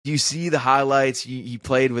You see the highlights. He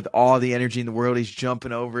played with all the energy in the world. He's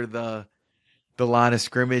jumping over the line of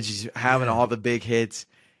scrimmage. He's having all the big hits.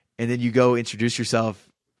 And then you go introduce yourself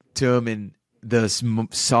to him, and the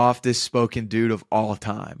softest spoken dude of all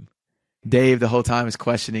time. Dave the whole time is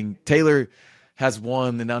questioning. Taylor has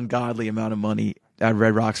won an ungodly amount of money at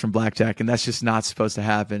Red Rocks from blackjack, and that's just not supposed to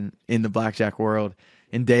happen in the blackjack world.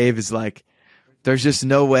 And Dave is like, there's just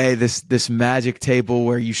no way this magic table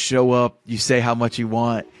where you show up, you say how much you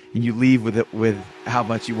want, and you leave with how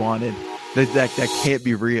much you wanted. That can't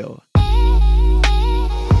be real.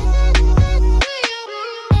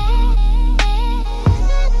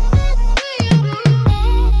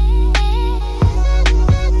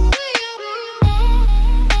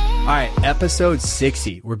 All right, episode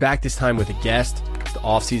 60. We're back this time with a guest. It's the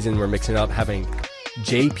off season. We're mixing up, having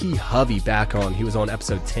JP Hovey back on. He was on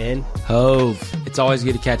episode 10. Hove. It's always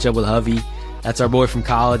good to catch up with Hovey. That's our boy from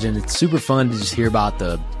college, and it's super fun to just hear about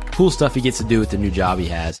the cool stuff he gets to do with the new job he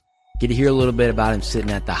has. Get to hear a little bit about him sitting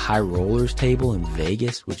at the high rollers table in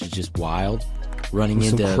Vegas, which is just wild. Running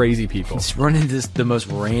into some crazy people. Just running into the most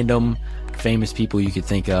random, famous people you could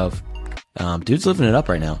think of. Dude's living it up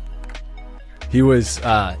right now. He was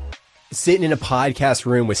sitting in a podcast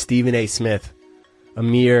room with Stephen A. Smith a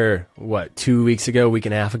mere, 2 weeks ago, week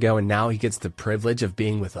and a half ago, and now he gets the privilege of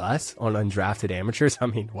being with us on Undrafted Amateurs. I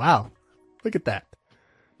mean, wow. Look at that.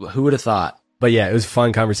 Who would have thought? But yeah, it was a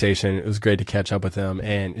fun conversation. It was great to catch up with him,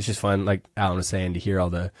 and it's just fun, like Alan was saying, to hear all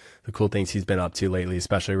the cool things he's been up to lately,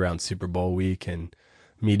 especially around Super Bowl week and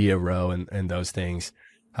Media Row and those things.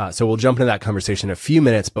 So we'll jump into that conversation in a few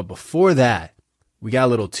minutes, but before that, we got a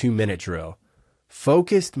little 2-minute drill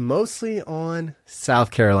focused mostly on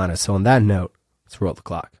South Carolina. So on that note, let's roll the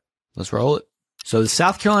clock. Let's roll it. So the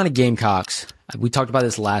South Carolina Gamecocks, we talked about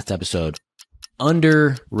this last episode,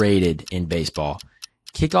 underrated in baseball.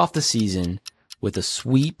 Kick off the season with a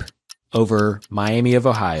sweep over Miami of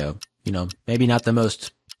Ohio. You know, maybe not the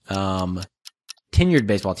most tenured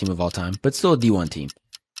baseball team of all time, but still a D1 team.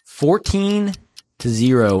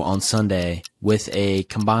 14-0 on Sunday with a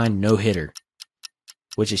combined no-hitter,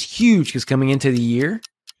 which is huge because coming into the year,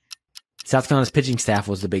 South Carolina's pitching staff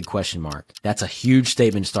was the big question mark. That's a huge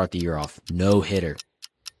statement to start the year off. No hitter.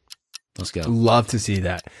 Let's go. Love to see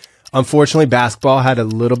that. Unfortunately, basketball had a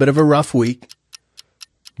little bit of a rough week,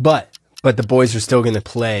 but the boys are still going to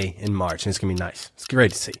play in March, and it's going to be nice. It's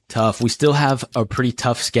great to see. Tough. We still have a pretty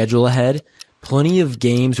tough schedule ahead. Plenty of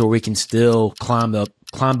games where we can still climb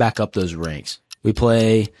back up those ranks. We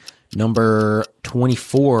play number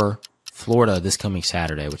 24 Florida this coming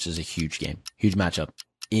Saturday, which is a huge game, huge matchup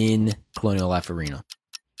in Colonial Life Arena.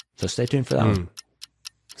 So stay tuned for that one.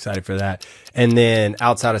 Excited for that. And then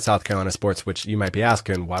outside of South Carolina sports, which you might be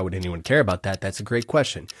asking, why would anyone care about that? That's a great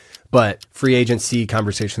question. But free agency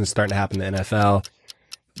conversations starting to happen in the NFL.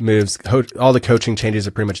 Moves, all the coaching changes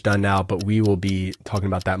are pretty much done now, but we will be talking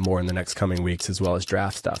about that more in the next coming weeks, as well as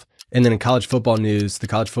draft stuff. And then in college football news, the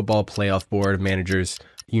College Football Playoff Board of Managers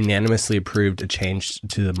unanimously approved a change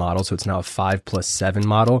to the model. So it's now a 5+7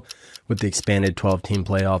 model with the expanded 12-team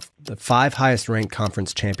playoff. The 5 highest ranked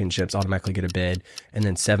conference championships automatically get a bid, and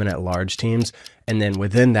then 7 at-large teams. And then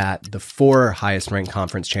within that, the 4 highest ranked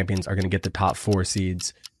conference champions are going to get the top 4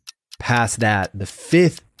 seeds. Past that, the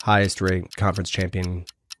 5th highest ranked conference champion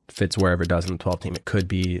fits wherever it does in the 12 team. It could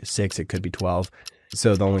be 6, it could be 12.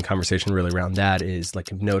 So the only conversation really around that is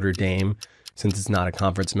like if Notre Dame, since it's not a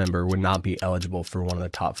conference member, would not be eligible for one of the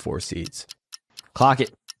top 4 seeds. Clock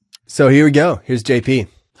it. So here we go. Here's JP.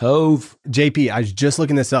 Hove. JP, I was just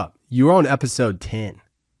looking this up. You were on episode 10.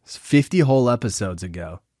 It's 50 whole episodes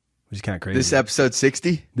ago, which is kind of crazy. This episode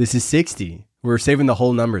 60? This is 60. We're saving the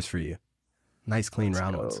whole numbers for you. Nice, clean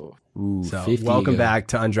round ones. Ooh, so 50 welcome ago. back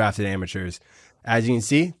to Undrafted Amateurs. As you can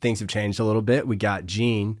see, things have changed a little bit. We got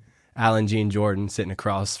Alan Gene Jordan, sitting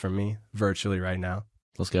across from me virtually right now.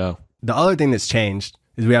 Let's go. The other thing that's changed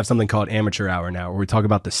is we have something called Amateur Hour now, where we talk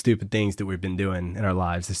about the stupid things that we've been doing in our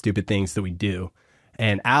lives, the stupid things that we do.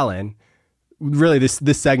 And Alan, really this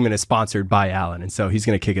segment is sponsored by Alan, and so he's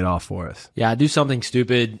going to kick it off for us. Yeah, I do something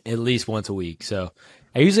stupid at least once a week. So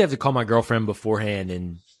I usually have to call my girlfriend beforehand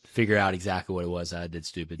and figure out exactly what it was I did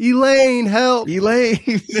stupid. Elaine, help!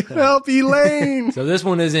 Elaine! Help, Elaine! So this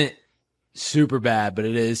one isn't super bad, but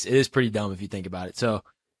it is pretty dumb if you think about it. So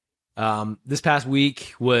this past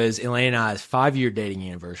week was Elaine and I's 5-year dating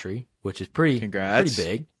anniversary, which is pretty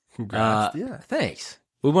big. Congrats. Yeah. Thanks.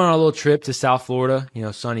 We went on a little trip to South Florida,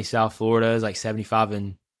 sunny South Florida. It was like 75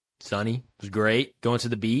 and sunny. It was great. Going to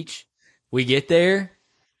the beach. We get there,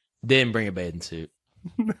 didn't bring a bathing suit.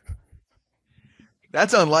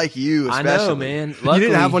 That's unlike you, especially. I know, man. Luckily, you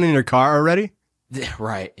didn't have one in your car already?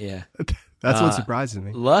 Right, yeah. That's what surprises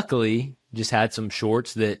me. Luckily, just had some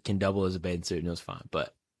shorts that can double as a bathing suit, and it was fine.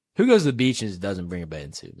 But who goes to the beach and just doesn't bring a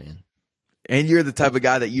bathing suit, man? And you're the type of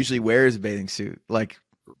guy that usually wears a bathing suit. Like,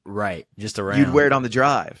 right, just around. You'd wear it on the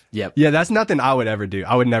drive. Yep. Yeah, that's nothing I would ever do.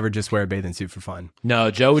 I would never just wear a bathing suit for fun. No,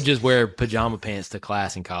 Joe would just wear pajama pants to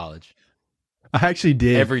class in college. I actually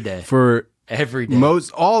did. Every day. For every day.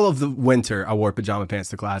 All of the winter, I wore pajama pants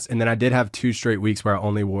to class. And then I did have 2 straight weeks where I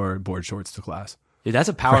only wore board shorts to class. Dude, that's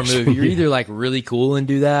a power move. You're either like really cool and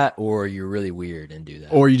do that, or you're really weird and do that.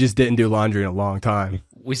 Or you just didn't do laundry in a long time.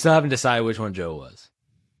 We still haven't decided which one Joe was.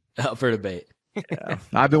 Up for debate. Yeah.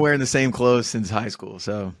 I've been wearing the same clothes since high school,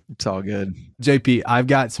 so it's all good. JP, I've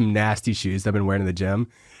got some nasty shoes I've been wearing in the gym.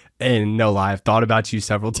 And no lie, I've thought about you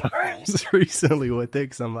several times recently with it,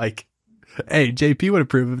 because I'm like, hey, JP would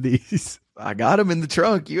approve of these. I got them in the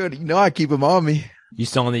trunk. You know I keep them on me. You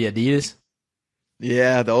still on the Adidas?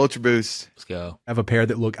 Yeah, the Ultra Boost. Let's go. I have a pair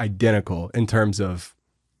that look identical in terms of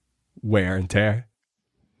wear and tear.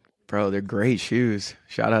 Bro, they're great shoes.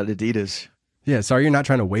 Shout out to Adidas. Yeah, sorry you're not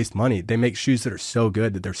trying to waste money. They make shoes that are so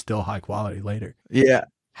good that they're still high quality later. Yeah.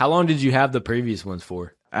 How long did you have the previous ones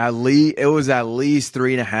for? It was at least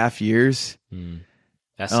 3.5 years.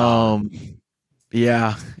 That's solid.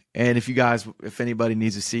 Yeah. And if anybody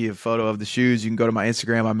needs to see a photo of the shoes, you can go to my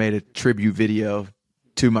Instagram. I made a tribute video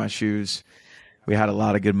to my shoes. We had a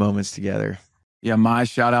lot of good moments together. Yeah, my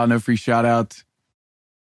shout out, no free shout out.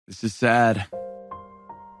 This is sad.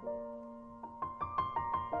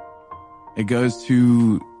 It goes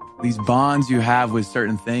to these bonds you have with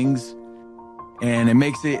certain things, and it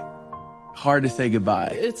makes it hard to say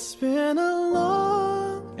goodbye. It's been a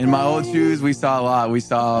long In my old shoes, we saw a lot. We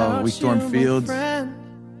stormed fields.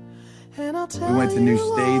 We went to new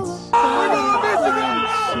states.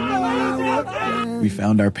 We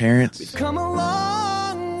found our parents. Come a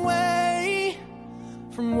long way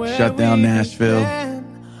from where Shut down we've Nashville.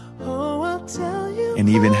 been. Oh, I'll tell you And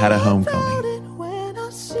even had a all homecoming. about it when I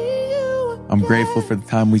see you I'm grateful for the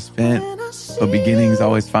time we spent, but beginnings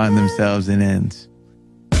always find themselves in ends.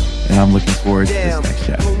 And I'm looking forward to this next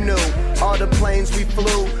chapter. Who knew? All the planes we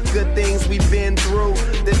flew, good things we've been through.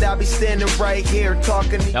 That I'll be standing right here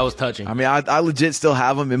talking to you. That was touching. I mean, I legit still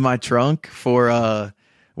have them in my trunk for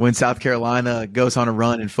when South Carolina goes on a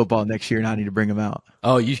run in football next year, and I need to bring them out.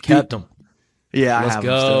 Oh, you kept them. Yeah, Let's I have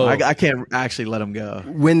go. them still. I can't actually let them go.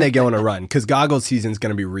 When they go on a run, because goggles season's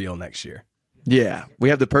going to be real next year. Yeah, we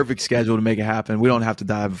have the perfect schedule to make it happen. We don't have to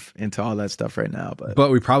dive into all that stuff right now,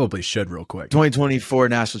 but We probably should real quick. 2024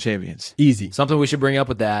 national champions. Easy. Something we should bring up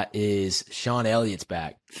with that is Sean Elliott's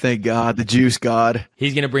back. Thank God, the juice god.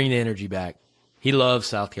 He's going to bring the energy back. He loves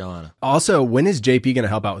South Carolina. Also, when is JP going to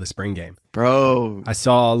help out with the spring game? Bro, I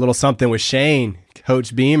saw a little something with Shane,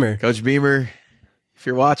 Coach Beamer. Coach Beamer, if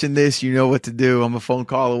you're watching this, you know what to do. I'm a phone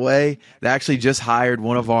call away. They actually just hired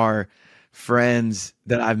one of our friends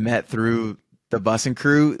that I've met through the busing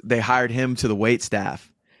crew. They hired him to the wait staff.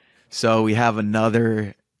 So we have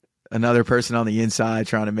another person on the inside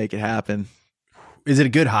trying to make it happen. Is it a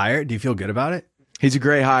good hire? Do you feel good about it? He's a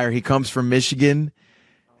great hire. He comes from Michigan.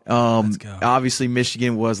 Let's go. Obviously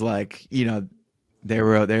Michigan was like, they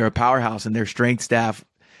were a powerhouse, and their strength staff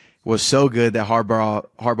was so good that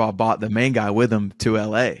Harbaugh bought the main guy with him to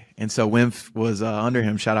LA. And so Winf was under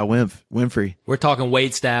him. Shout out Winfrey. We're talking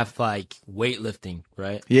weight staff, like weightlifting,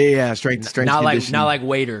 right? Yeah, strength Not conditioning. like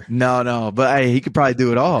waiter. No, but hey, he could probably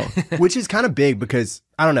do it all. Which is kind of big because,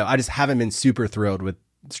 I don't know, I just haven't been super thrilled with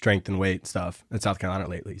strength and weight stuff at South Carolina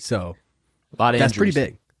lately. So A lot of that's injuries.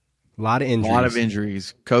 pretty big. A lot of A injuries. lot of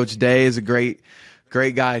injuries. Coach Day is a great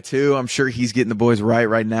guy too. I'm sure he's getting the boys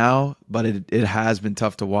right now, but it has been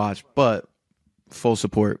tough to watch, but full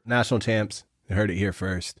support. National champs. You heard it here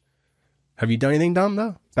first. Have you done anything dumb,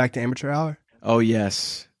 though? Back to amateur hour? Oh,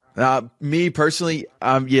 yes. Me personally,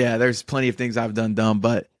 yeah, there's plenty of things I've done dumb,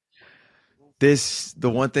 but the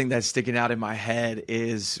one thing that's sticking out in my head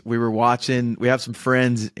is we have some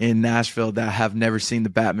friends in Nashville that have never seen the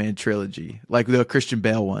Batman trilogy, like the Christian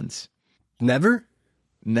Bale ones. Never?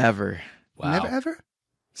 Never. Wow. Never ever?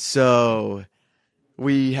 So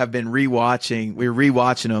we have been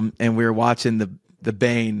rewatching them, and we were watching the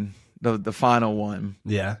Bane, the final one.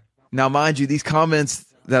 Yeah. Now, mind you, these comments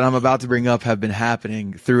that I'm about to bring up have been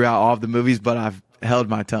happening throughout all of the movies, but I've held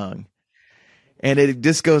my tongue. And it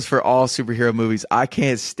just goes for all superhero movies. I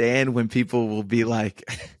can't stand when people will be like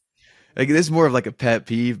this is more of like a pet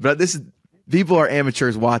peeve, but people are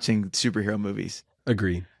amateurs watching superhero movies.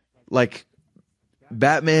 Agree. Like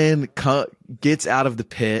Batman gets out of the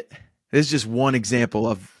pit. This is just one example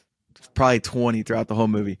of probably 20 throughout the whole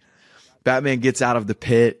movie. Batman gets out of the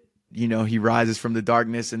pit. He rises from the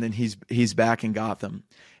darkness, and then he's back in Gotham.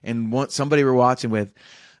 and somebody we're watching with.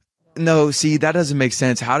 No, see, that doesn't make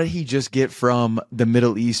sense. How did he just get from the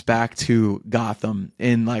Middle East back to Gotham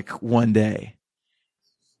in like one day?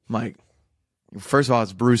 Like, first of all,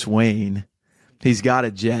 it's Bruce Wayne. He's got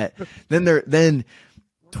a jet. Then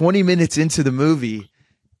 20 minutes into the movie,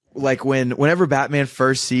 like whenever Batman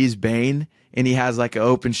first sees Bane and he has like an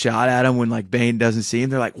open shot at him when like Bane doesn't see him,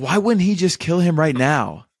 they're like, why wouldn't he just kill him right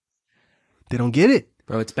now? They don't get it.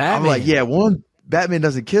 Bro, it's Batman. I'm like, yeah, one, Batman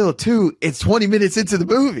doesn't kill. Two, it's 20 minutes into the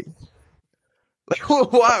movie. Like,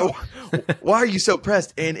 why are you so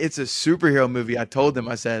pressed? And it's a superhero movie. I told them,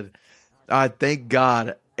 I said, I thank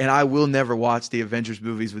God, and I will never watch the Avengers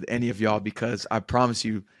movies with any of y'all because I promise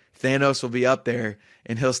you, Thanos will be up there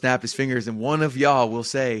and he'll snap his fingers and one of y'all will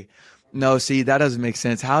say, no, see, that doesn't make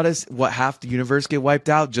sense. How does half the universe get wiped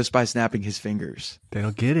out just by snapping his fingers? They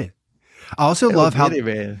don't get it. I also love how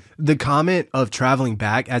the comment of traveling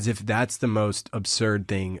back as if that's the most absurd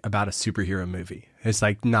thing about a superhero movie. It's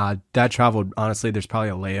like, nah, that traveled, honestly, there's probably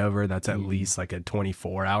a layover that's at least like a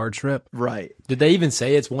 24-hour trip. Right. Did they even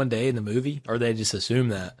say it's one day in the movie, or they just assume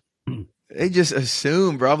that? They just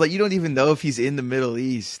assume, bro. Like, you don't even know if he's in the Middle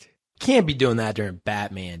East. Can't be doing that during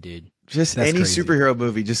Batman, dude. Just That's any crazy. superhero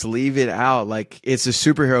movie, just leave it out. Like, it's a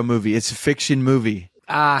superhero movie. It's a fiction movie.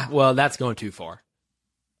 Well, that's going too far.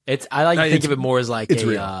 I like to think of it more as like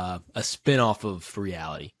a spin-off of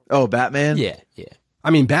reality. Oh, Batman? Yeah. I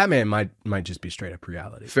mean, Batman might just be straight up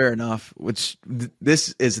reality. Fair enough. Which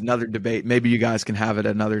this is another debate. Maybe you guys can have it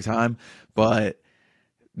another time. But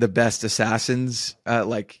the best assassins,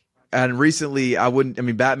 and recently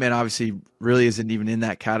Batman obviously really isn't even in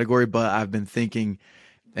that category. But I've been thinking,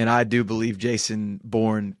 and I do believe Jason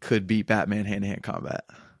Bourne could beat Batman hand-to-hand combat.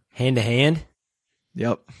 Hand-to-hand?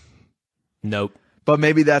 Yep. Nope. But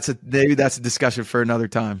maybe that's a discussion for another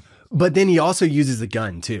time. But then he also uses the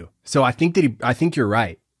gun too. So I think you're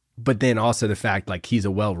right. But then also the fact like he's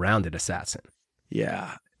a well-rounded assassin.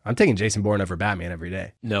 Yeah. I'm taking Jason Bourne over Batman every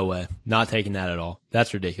day. No way. Not taking that at all.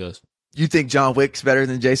 That's ridiculous. You think John Wick's better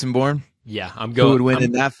than Jason Bourne? Yeah, I'm going. Who would win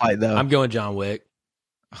in that fight though? I'm going John Wick.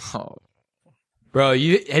 Oh. Bro, have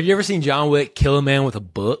you ever seen John Wick kill a man with a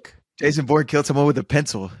book? Jason Bourne killed someone with a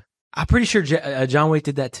pencil. I'm pretty sure John Wick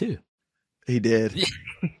did that too. He did.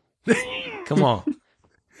 Come on.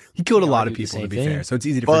 He killed a lot do of the people, same to be thing. fair. So it's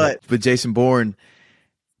easy to forget. But with Jason Bourne,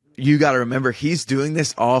 you got to remember he's doing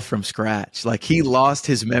this all from scratch. Like he lost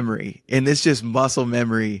his memory, and it's just muscle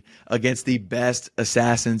memory against the best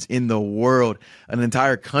assassins in the world. An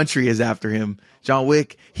entire country is after him. John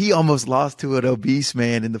Wick, he almost lost to an obese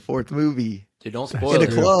man in the fourth movie. Dude, don't spoil In a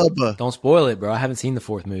it. club. Don't spoil it, bro. I haven't seen the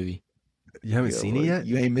fourth movie. You haven't seen it yet?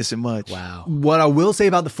 You ain't missing much. Wow. What I will say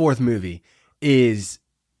about the fourth movie is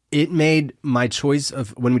it made my choice of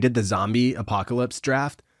when we did the zombie apocalypse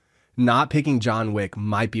draft, not picking John Wick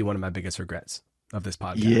might be one of my biggest regrets of this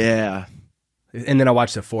podcast. Yeah. And then I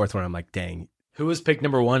watched the fourth one. I'm like, dang, Who was pick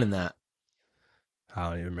number one in that? I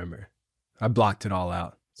don't even remember. I blocked it all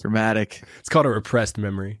out. Dramatic. It's called a repressed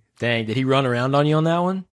memory. Dang, did he run around on you on that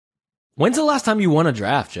one? When's the last time you won a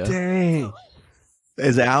draft, Joe? Dang.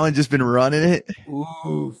 Has Alan just been running it?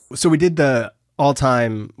 Ooh. So we did the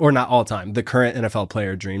all-time, or not all-time, the current NFL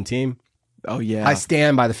player dream team. Oh, yeah. I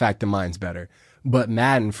stand by the fact that mine's better. But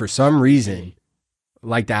Madden, for some reason,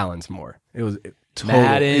 liked Allen's more. It was total.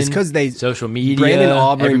 Madden, It's because they social media, Brandon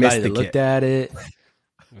Aubrey everybody missed the that looked kid. at it.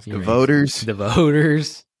 The voters. The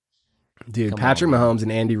voters. Dude, Come Patrick on, Mahomes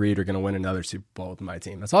and Andy Reid are going to win another Super Bowl with my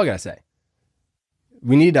team. That's all I got to say.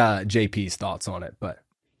 We need JP's thoughts on it, but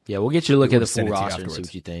Yeah, we'll get you to look We'll at the full send it to you roster and see afterwards.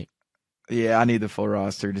 what you think. Yeah, I need the full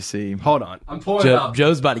roster to see. hold on. I'm pulling it up.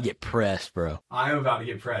 Joe's about to get pressed, bro. I am about to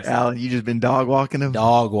get pressed. Alan, you just been dog walking him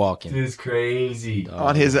Dog walking. This is crazy.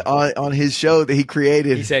 on his show that he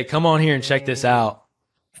created. He said, come on here and check this out.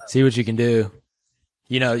 See what you can do.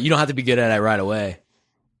 You know, you don't have to be good at it right away.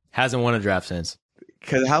 Hasn't won a draft since.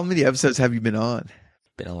 Because how many episodes have you been on?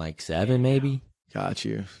 Been on like 7, maybe. Got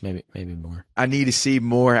you. Maybe more. I need to see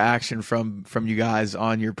more action from you guys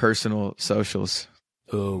on your personal socials.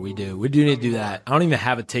 Oh, we do. We do need to do that. I don't even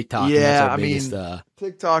have a TikTok. and Yeah, that's our I biggest, mean,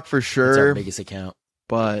 TikTok for that's our sure, biggest account.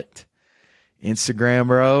 but Instagram,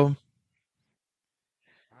 bro.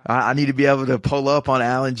 I need to be able to pull up on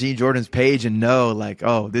Alan G. Jordan's page and know, like,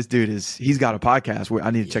 oh, this dude he's got a podcast where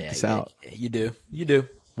I need to check this out. Yeah, you do. You do.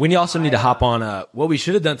 We also need to hop on. What we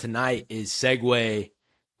should have done tonight is segue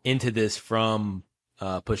into this from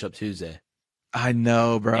Push Up Tuesday. I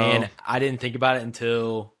know, bro. And I didn't think about it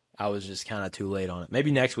until I was just kind of too late on it.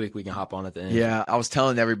 Maybe next week we can hop on at the end. Yeah, I was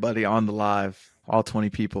telling everybody on the live, all 20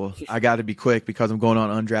 people, I got to be quick because I'm going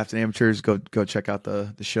on Undrafted Amateurs. Go check out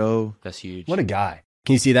the show. That's huge. What a guy.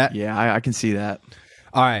 Can you see that? Yeah, I can see that.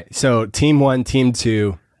 All right. So team 1, team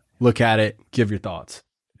 2, look at it, give your thoughts.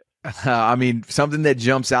 I mean, something that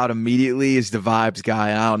jumps out immediately is the vibes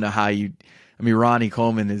guy. I don't know how you. I mean, Ronnie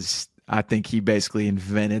Coleman is. I think he basically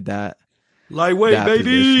invented that. Lightweight, that baby.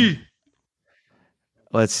 position.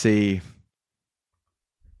 Let's see.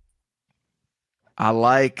 I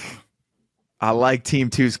like Team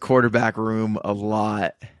 2's quarterback room a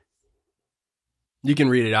lot. You can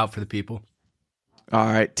read it out for the people. All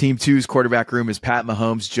right. Team 2's quarterback room is Pat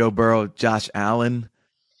Mahomes, Joe Burrow, Josh Allen.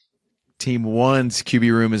 Team 1's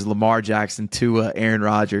QB room is Lamar Jackson, Tua, Aaron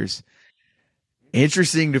Rodgers.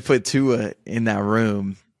 Interesting to put Tua in that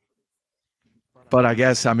room. But I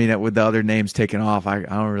guess, I mean, with the other names taken off, I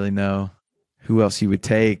don't really know who else you would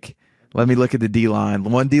take. Let me look at the D-line.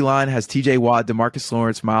 One D-line has TJ Watt, DeMarcus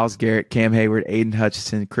Lawrence, Myles Garrett, Cam Hayward, Aiden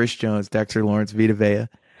Hutchinson, Chris Jones, Dexter Lawrence, Vita Vea,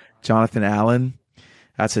 Jonathan Allen.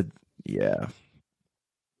 Yeah.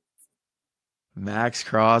 Max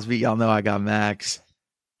Crosby. Y'all know I got Max.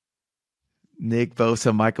 Nick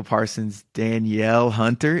Bosa, Michael Parsons, Danielle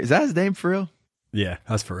Hunter. Is that his name for real? Yeah,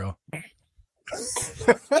 that's for real.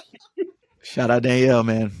 Shout out Danielle,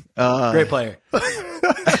 man. Great player.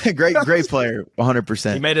 great player,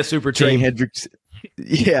 100%. He made a super Trey team. Hendricks.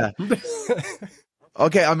 Yeah.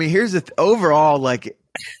 Okay, I mean, here's the overall, like,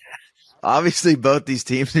 obviously both these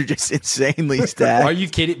teams are just insanely stacked. Are you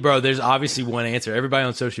kidding? Bro, there's obviously one answer. Everybody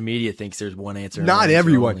on social media thinks there's one answer. Not One answer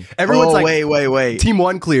everyone. only. Everyone's like, wait. team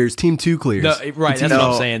 1 clears, team 2 clears. No, right, that's what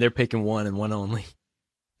No. I'm saying. They're picking one and one only.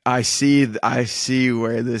 I see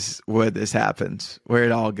where this happens, where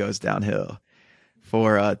it all goes downhill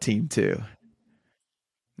for team 2.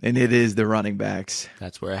 And it is the running backs.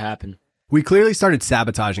 That's where it happened. We clearly started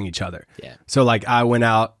sabotaging each other. Yeah. So, like, I went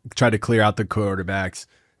out, tried to clear out the quarterbacks.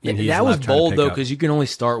 Yeah, and he's that was left trying to bold, pick though, up. because you can only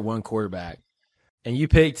start one quarterback. And you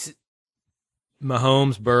picked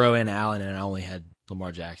Mahomes, Burrow, and Allen, and I only had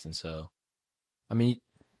Lamar Jackson. So, I mean,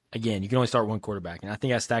 again, you can only start one quarterback. And I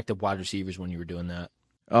think I stacked up wide receivers when you were doing that.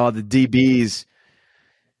 Oh, the DBs.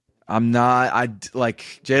 I like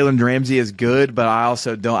Jalen Ramsey is good, but I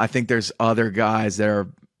also don't. I think there's other guys that are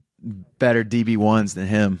better DB1s than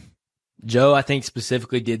him. Joe, I think,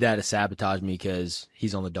 specifically did that to sabotage me because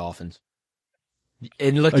he's on the Dolphins.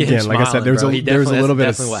 And look at him Again, smiling, like I said, bro. there was a That's little bit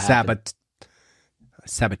of definitely what happened.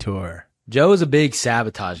 saboteur. Joe is a big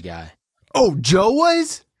sabotage guy. Oh, Joe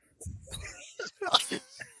was?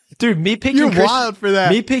 Dude, me picking You're wild for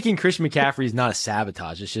that. Me picking Christian McCaffrey is not a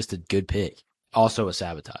sabotage. It's just a good pick. Also a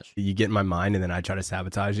sabotage. You get in my mind, and then I try to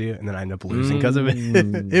sabotage you, and then I end up losing because of it.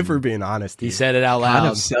 If we're being honest, He dude. said it out loud.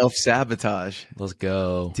 Kind of self-sabotage. Let's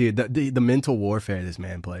go. Dude, the mental warfare this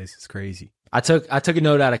man plays is crazy. I took a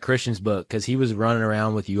note out of Christian's book because he was running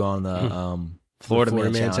around with you on the Florida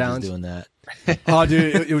Man Challenge doing that. Oh,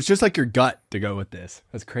 dude, it was just like your gut to go with this.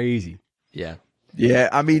 That's crazy. Yeah. Yeah,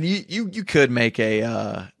 I mean, you could make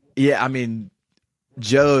a I mean,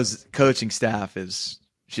 Joe's coaching staff is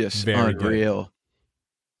just Very unreal.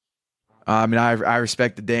 I mean, I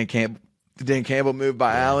respect the Dan Campbell move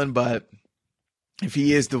by Allen, but if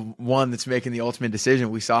he is the one that's making the ultimate decision,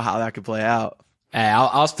 we saw how that could play out. Hey,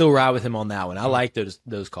 I'll still ride with him on that one. I like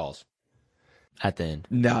those calls at the end.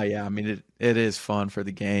 No, yeah, I mean, it is fun for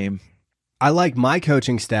the game. I like my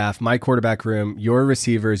coaching staff, my quarterback room, your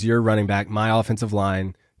receivers, your running back, my offensive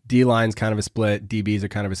line. D-line's kind of a split. DBs are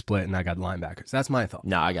kind of a split, and I got linebackers. That's my thought.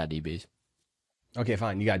 No, I got DBs. Okay,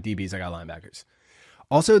 fine. You got DBs, I got linebackers.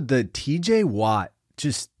 Also, the TJ Watt,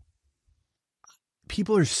 just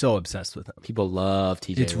people are so obsessed with him. People love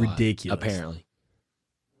TJ It's Watt, ridiculous. apparently.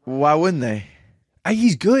 Why wouldn't they?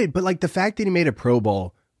 He's good, but like the fact that he made a Pro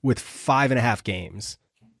Bowl with 5.5 games,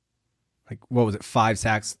 like what was it, 5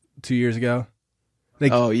 sacks 2 years ago?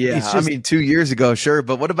 Like, Oh, yeah. it's I just- mean, 2 years ago, sure.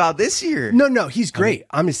 But what about this year? No, he's great.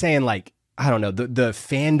 I'm just saying, like, I don't know. The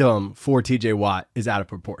fandom for TJ Watt is out of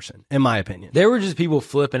proportion, in my opinion. There were just people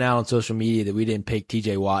flipping out on social media that we didn't pick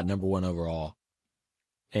TJ Watt number 1 overall.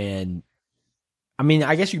 And, I mean,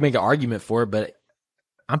 I guess you can make an argument for it, but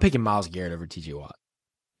I'm picking Myles Garrett over TJ Watt.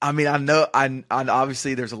 I mean, I know, I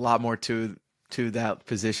obviously there's a lot more to that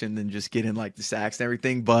position than just getting like the sacks and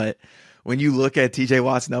everything. But when you look at TJ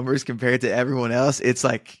Watt's numbers compared to everyone else, it's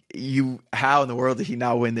like how in the world did he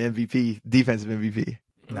not win the MVP, defensive MVP?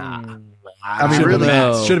 Nah. I mean, Should really?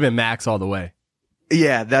 have been Max all the way.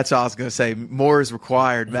 Yeah, that's what I was gonna say. More is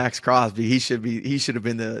required. Max Crosby, he should have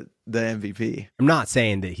been the MVP. I'm not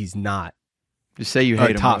saying that he's not Just say you a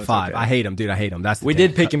hate him. top bro, it's 5. okay. I hate him, dude. I hate him. That's the We thing.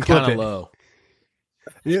 did pick him Clip kind it. of low.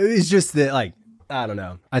 It's just that, like, I don't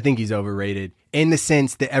know. I think he's overrated in the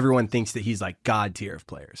sense that everyone thinks that he's like God tier of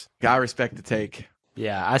players. I respect the take.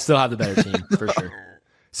 Yeah, I still have the better team for sure.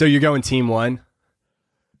 So you're going team 1?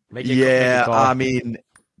 Make it Yeah, call. I mean,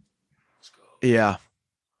 yeah.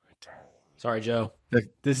 Sorry, Joe.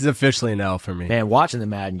 This is officially an L for me. Man, watching the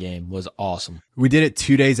Madden game was awesome. We did it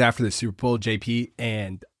 2 days after the Super Bowl, JP,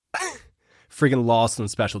 and freaking lost on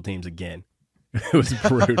special teams again. It was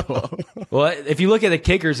brutal. Well, if you look at the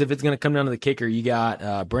kickers, if it's going to come down to the kicker, you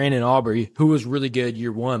got Brandon Aubrey, who was really good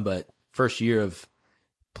year one, but first year of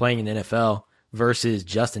playing in the NFL, versus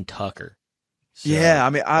Justin Tucker. So, Yeah, I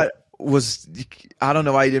mean, I don't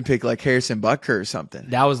know why you didn't pick like Harrison Butker or something.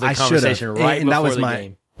 that was the I conversation should've. right And before that was the my-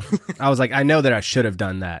 game. I was like, I know that I should have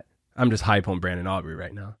done that. I'm just hype on Brandon Aubrey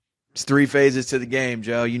right now. It's 3 phases to the game,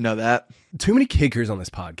 Joe. You know that. Too many kickers on this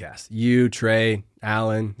podcast. You, Trey,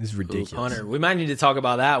 Allen. This is ridiculous. Hunter. We might need to talk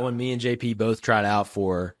about that when me and JP both tried out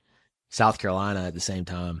for South Carolina at the same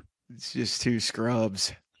time. It's just 2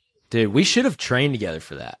 scrubs. Dude, we should have trained together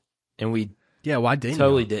for that. And we Yeah, why didn't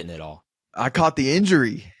totally you? didn't at all. I caught the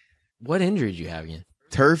injury. What injury did you have again?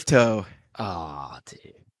 Turf toe. Oh,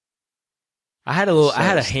 dude. I had a So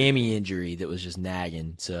hammy injury that was just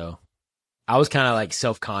nagging, so I was kind of like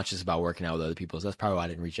self-conscious about working out with other people, so that's probably why I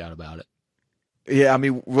didn't reach out about it. Yeah, I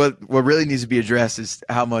mean, what really needs to be addressed is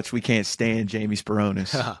how much we can't stand Jamie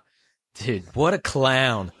Speronis. Dude, what a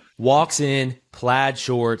clown. Walks in, plaid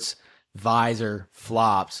shorts, visor,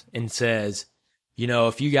 flops, and says, you know,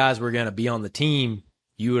 if you guys were going to be on the team,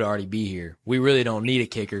 you would already be here. We really don't need a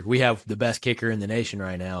kicker. We have the best kicker in the nation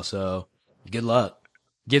right now, so good luck.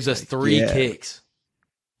 Gives us 3 Yeah. kicks.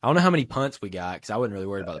 I don't know how many punts we got because I wasn't really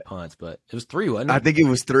worried about the punts, but it was 3, wasn't it? I think it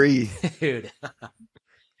was 3. Dude.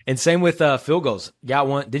 And same with field goals. Got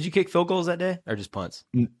one. Did you kick field goals that day or just punts?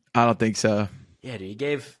 I don't think so. Yeah,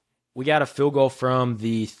 dude. We got a field goal from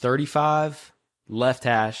the 35 left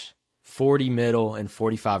hash, 40 middle, and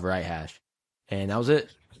 45 right hash. And that was it.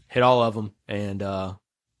 Hit all of them and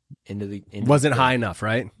into Wasn't the high enough,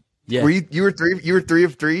 right? Yeah. Were you were 3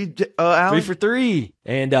 of 3, Alan? 3 for 3.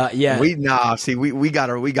 And yeah. We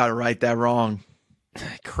gotta write that wrong.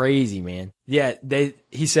 Crazy, man. Yeah,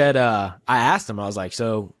 he said I asked him, I was like,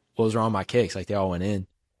 so what was wrong with my kicks? Like they all went in.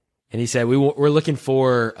 And he said we're looking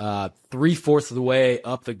for 3/4 of the way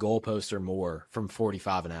up the goalpost or more from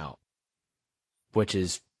 45 and out, which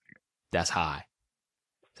is that's high.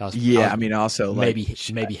 So I mean, also like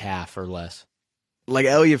maybe half or less. like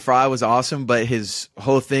Elliot Fry was awesome, but his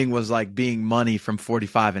whole thing was like being money from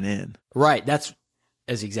 45 and in. Right, that's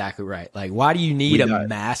exactly right. Like, why do you need We got a it.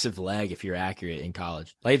 massive leg if you're accurate in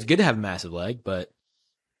college? Like, it's good to have a massive leg, but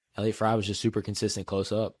Elliot Fry was just super consistent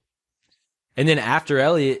close up. And then after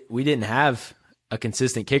Elliott, we didn't have a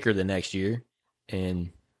consistent kicker the next year.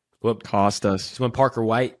 And what Cost us. when Parker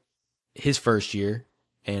White, his first year,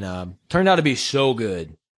 and turned out to be so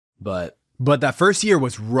good. But But that first year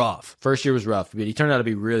was rough. first year was rough, but he turned out to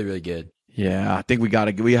be really, really good. Yeah, I think we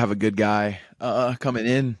have a good guy coming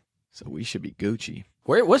in, so we should be Gucci.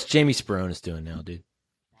 What's Jamie Speronis doing now, dude?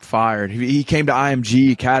 Fired. He came to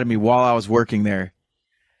IMG Academy while I was working there.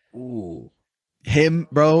 Ooh. Him,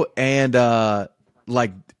 bro, and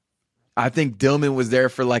like I think Dillman was there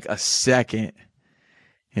for like a second,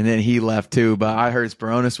 and then he left too. But I heard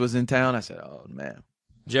Speronis was in town. I said, "Oh man,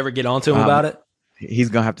 Did you ever get on to him about it? he's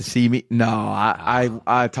gonna have to see me." No,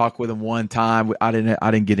 I talked with him one time. I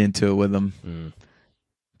didn't get into it with him, I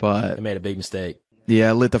but made a big mistake. yeah,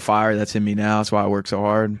 I lit the fire that's in me now. That's why I work so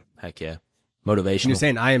hard. Heck yeah. You're Motivational.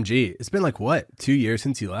 saying IMG. It's been like, what, 2 years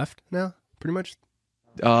since you left now? Pretty much?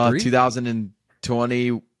 3?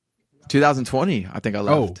 2020, I think I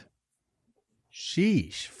left.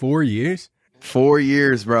 Sheesh. 4 years? 4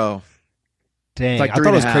 years, bro. Dang. It's like I three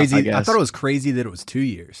thought it and was a half, crazy. I I guess. thought it was crazy that it was 2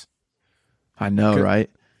 years. I know, Good. right?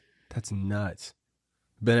 That's nuts.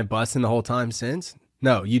 Been at Bustin' the whole time since?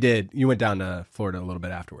 No, you did. You went down to Florida a little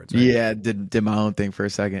bit afterwards, right? Yeah, did my own thing for a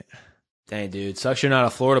second. Dang, dude. Sucks you're not a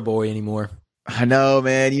Florida boy anymore. I know,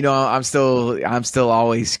 man. You know, I'm still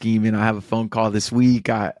always scheming. I have a phone call this week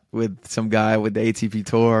with some guy with the ATP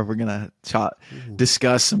Tour. We're gonna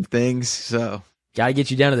discuss some things. So Got to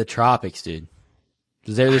get you down to the tropics, dude.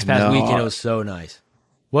 Was there this past know. weekend. It was so nice.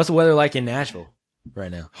 What's the weather like in Nashville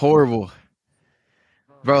right now? horrible,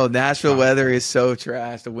 bro. Nashville weather is so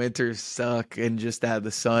trash. The winters suck, and just that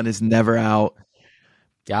the sun is never out,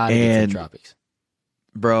 Got to get to And- the tropics.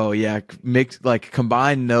 bro. Yeah,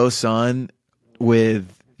 combine no sun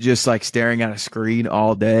with just like staring at a screen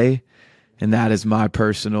all day, and that is my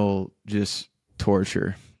personal just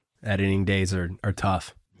torture. Editing days are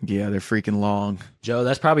tough. Yeah, they're freaking long. Joe,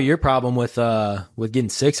 that's probably your problem with getting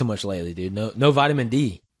sick so much lately, dude. No vitamin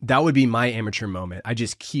D. That would be my amateur moment. I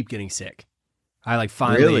just keep getting sick. I like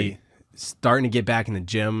finally Really? starting to get back in the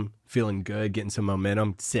gym, feeling good, getting some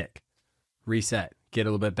momentum, sick. Reset, get a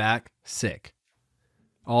little bit back, sick.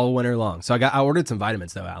 all winter long. So I ordered some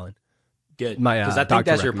vitamins though, Alan. Good. My Because I think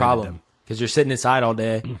doctor that's your recommended problem. them. Because you're sitting inside all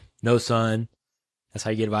day, no sun. That's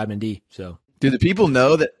how you get vitamin D. So Do the people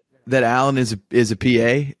know that Alan is a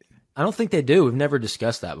PA? I don't think they do. We've never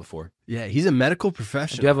discussed that before. Yeah, he's a medical I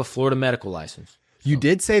professional. do have a Florida medical license. You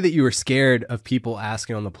did say that you were scared of people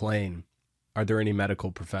asking on the plane, are there any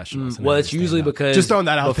medical professionals? And Well, I it's usually understand that. because just throwing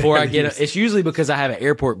that out before there. I get it's usually because I have an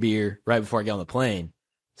airport beer right before I get on the plane.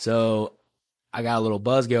 So I got a little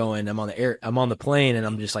buzz going. I'm on the plane and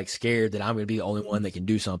I'm just like scared that I'm going to be the only one that can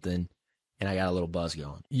do something. And I got a little buzz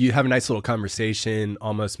going. You have a nice little conversation,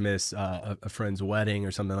 almost miss a friend's wedding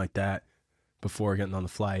or something like that before getting on the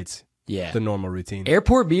flights. Yeah. The normal routine.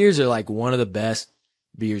 Airport beers are like one of the best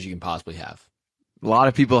beers you can possibly have. A lot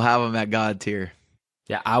of people have them at God tier.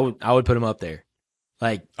 Yeah, I would put them up there.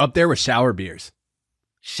 Like, Up there with shower beers.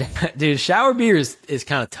 dude, shower beer is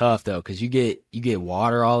kind of tough though, because you get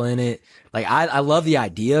water all in it. Like, I love the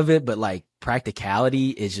idea of it, but like practicality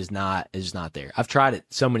is just not there. I've tried it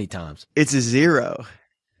so many times. It's a 0.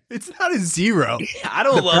 It's not a 0. I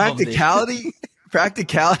don't The love them, dude.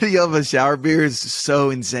 practicality of a shower beer is so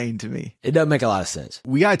insane to me. It doesn't make a lot of sense.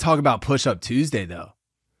 We got to talk about Push Up Tuesday though.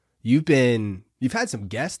 You've had some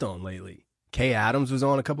guests on lately. Kay Adams was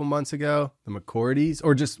on a couple months ago. The McCourtys,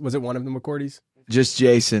 or just was it one of the McCourtys? Just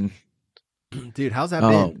Jason. Dude, how's that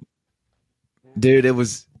been? Dude, it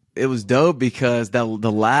was dope because the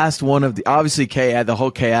last one of obviously the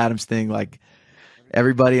whole Kay Adams thing, like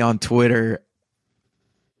everybody on Twitter,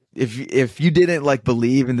 if you didn't like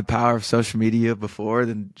believe in the power of social media before,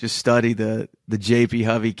 then just study the JP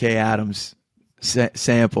Hovey Kay Adams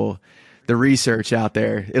sample, the research out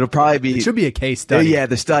there. It'll probably be, It should be a case study. Yeah,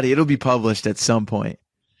 the study. It'll be published at some point.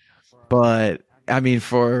 But I mean,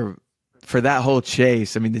 for that whole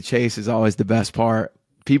chase, I mean, the chase is always the best part.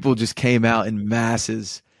 People just came out in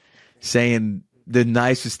masses saying the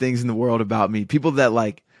nicest things in the world about me. People that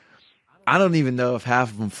like, I don't even know if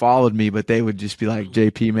half of them followed me, but they would just be like,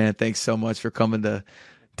 JP, man, thanks so much for coming to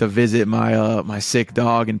visit my sick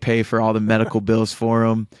dog and pay for all the medical bills for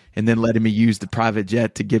him, and then letting me use the private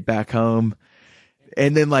jet to get back home.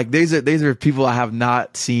 And then like, these are people I have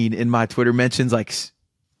not seen in my Twitter mentions. Like,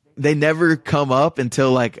 they never come up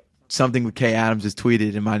until like something with Kay Adams is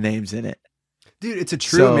tweeted and my name's in it. Dude, it's a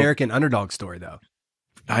true American underdog story though.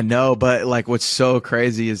 I know, but like what's so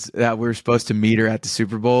crazy is that we were supposed to meet her at the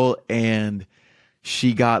Super Bowl and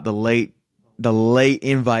she got the late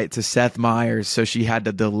invite to Seth Meyers, so she had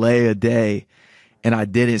to delay a day, and I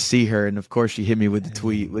didn't see her. And of course she hit me with the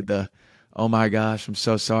tweet with the, oh my gosh, I'm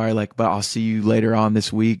so sorry, like, but I'll see you later on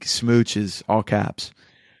this week. Smooches, all caps.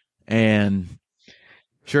 And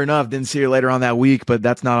sure enough, didn't see her later on that week, but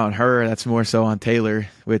that's not on her. That's more so on Taylor,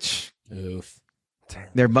 which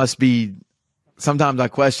there must be. Sometimes I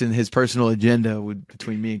question his personal agenda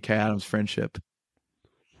between me and Kay Adams' friendship.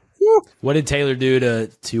 What did Taylor do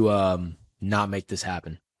to not make this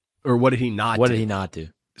happen? Or what did he not What do? did he not do?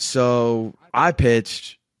 So I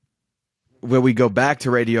pitched where we go back to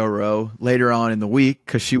Radio Row later on in the week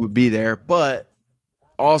because she would be there, but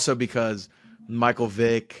also because Michael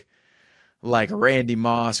Vick, like Randy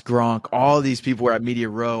Moss, Gronk, all these people were at Media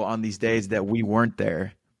Row on these days that we weren't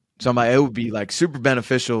there. So I'm like, it would be like super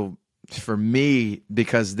beneficial for me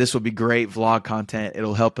because this will be great vlog content.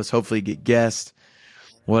 It'll help us hopefully get guests,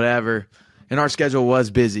 whatever. And our schedule was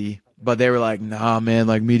busy, but they were like, nah, man,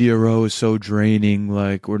 like Media Row is so draining.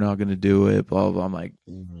 Like, we're not going to do it, blah, blah, blah. I'm like,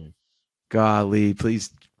 golly,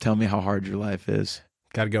 please tell me how hard your life is.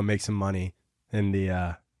 Got to go make some money in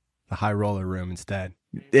the high roller room instead.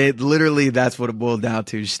 It literally, that's what it boiled down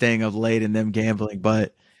to, staying up late and them gambling.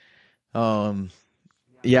 But,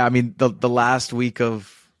 yeah, I mean, the last week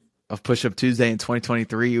of Push Up Tuesday in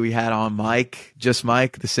 2023, we had on Mike, just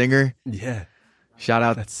Mike, the singer. Yeah. Shout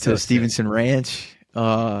out That's to so Stevenson Ranch.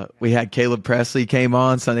 We had Caleb Presley came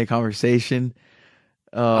on Sunday Conversation.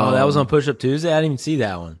 That was on Push Up Tuesday? I didn't even see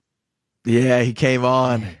that one. Yeah, he came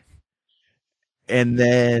on. And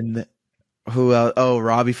then who else? Oh,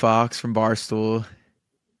 Robbie Fox from Barstool.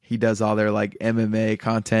 He does all their like MMA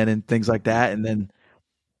content and things like that. And then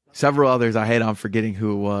several others. I hate on forgetting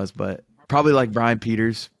who it was, but probably like Brian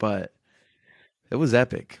Peters. But it was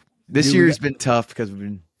epic. This year's been tough because we've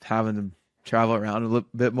been having to travel around a little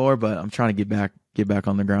bit more, but I'm trying to get back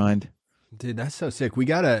on the grind. Dude, that's so sick. We've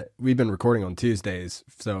been recording on Tuesdays,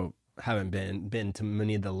 so haven't been to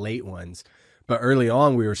many of the late ones. But early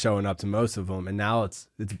on, we were showing up to most of them, and now it's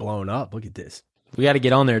blown up. Look at this. We got to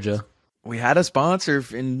get on there, Joe. We had a sponsor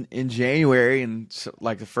in January and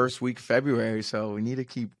like the first week of February, so we need to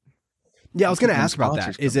keep. Yeah, I was going to ask about that.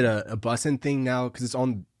 sponsors Is it a Bussin' thing now? Because it's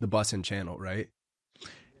on the Bussin' channel, right?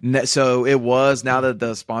 So it was, now that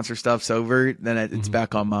the sponsor stuff's over, then it's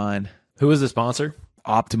back on mine. Who was the sponsor?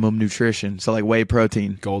 Optimum Nutrition. So like whey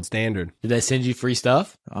protein. Gold standard. Did they send you free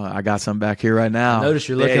stuff? I got some back here right now. I notice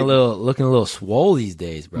you're looking a little swole these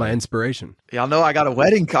days, bro. My inspiration. Y'all know I got a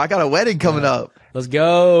wedding coming up. Let's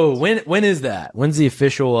go. When is that? When's the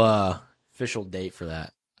official date for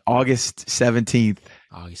that? August 17th.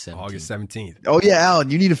 August 17th. August 17th. Oh yeah, Alan,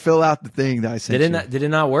 you need to fill out the thing that I sent you. Did it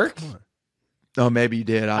not work? Oh, maybe you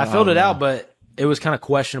did. I filled it out, but it was kind of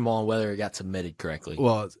questionable on whether it got submitted correctly.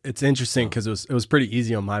 Well, it's interesting because it was pretty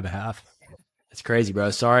easy on my behalf. It's crazy, bro.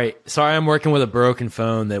 Sorry, I'm working with a broken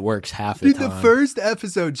phone that works half the time. The first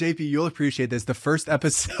episode, JP, you'll appreciate this. The first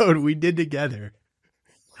episode we did together,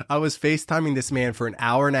 I was FaceTiming this man for an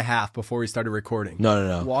hour and a half before we started recording.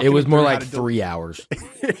 No. Walking It was him more through like how to 3 hours.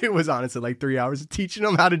 It was honestly like 3 hours teaching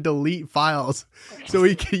him how to delete files so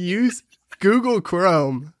he could use Google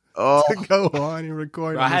Chrome to go on and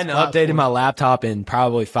record. Bro, I hadn't updated my laptop in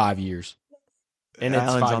probably 5 years. And it's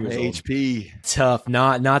Alan's 5 on the years old. HP. Tough.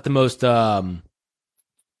 Not the most,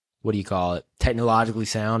 what do you call it? Technologically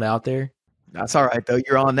sound out there. That's all right, though.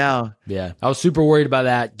 You're on now. Yeah. I was super worried about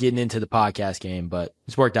that getting into the podcast game, but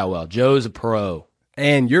it's worked out well. Joe's a pro.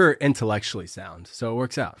 And you're intellectually sound, so it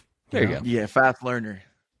works out. There you go. Yeah, fast learner.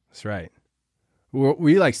 That's right. Were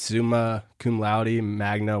you like summa, cum laude,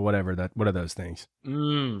 magna, whatever? What are those things?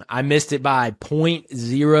 I missed it by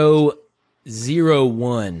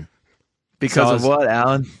 0.001. Because of what,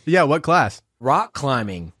 Alan? Yeah, what class? Rock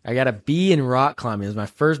climbing. I got a B in rock climbing. It was my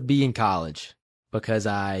first B in college because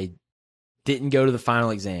I didn't go to the final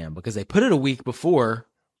exam because they put it a week before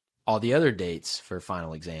all the other dates for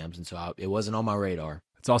final exams. And so it wasn't on my radar.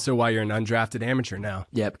 It's also why you're an undrafted amateur now.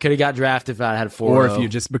 Yep. Could have got drafted if I had a 4.0. Or if you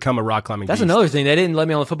just become a rock climbing That's beast. another thing. They didn't let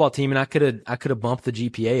me on the football team, and I could have bumped the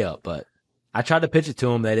GPA up, but I tried to pitch it to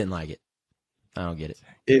them. They didn't like it. I don't get it.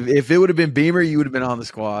 If it would have been Beamer, you would have been on the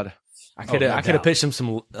squad. I could have pitched them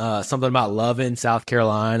some something about loving South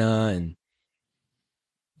Carolina and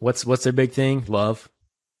what's their big thing? Love,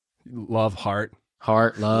 heart,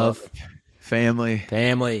 love, family.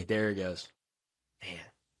 There it goes. Man,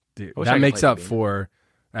 dude, I that could makes play up the Beamer. for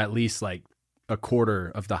at least like a quarter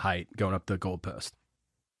of the height going up the goalpost.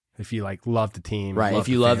 If you like love the team, Right. If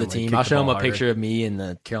you love the family, team, kick I'll the show them ball a harder. picture of me in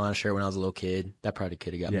the Carolina shirt when I was a little kid. That probably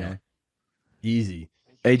could have got me Yeah, on. easy.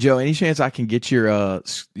 Hey, Joe, any chance I can get your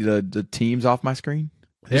the teams off my screen?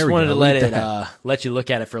 Just we wanted go. to let Look it at let you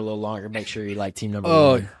look at it for a little longer. Make sure you like team number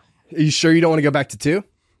Oh, one. are you sure you don't want to go back to 2?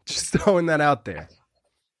 Just throwing that out there.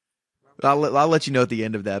 I'll let you know at the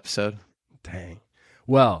end of the episode. Dang.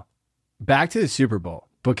 Well, back to the Super Bowl,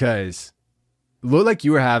 because it looked like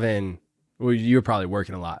you were having, well, you were probably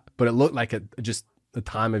working a lot, but it looked like just the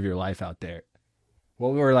time of your life out there.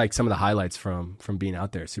 What were like some of the highlights from being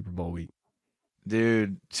out there Super Bowl week?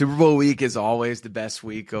 Dude, Super Bowl week is always the best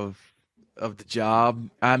week of the job.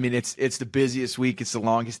 I mean, it's the busiest week. It's the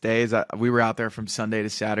longest days. We were out there from Sunday to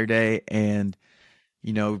Saturday, and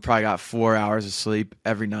we probably got 4 hours of sleep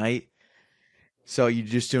every night. So you're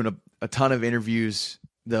just doing a ton of interviews.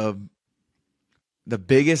 The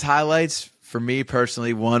biggest highlights for me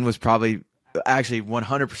personally, one was probably actually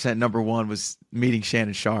 100% number one was meeting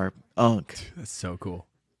Shannon Sharp, Unk. That's so cool.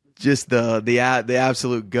 Just the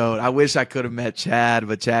absolute GOAT. I wish I could have met Chad,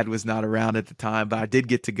 but Chad was not around at the time. But I did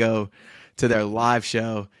get to go to their live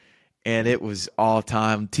show, and it was all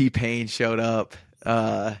time. T-Pain showed up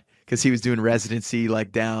because he was doing residency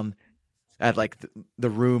like down at like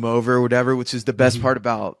the room over or whatever, which is the best part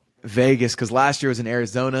about Vegas, because last year was in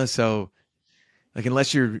Arizona. So like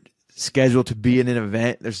unless you're scheduled to be in an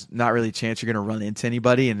event, there's not really a chance you're going to run into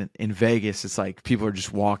anybody. And in Vegas, it's like people are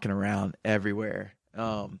just walking around everywhere.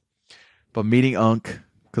 But meeting Unk,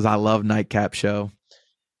 because I love Nightcap Show,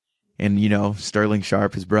 and Sterling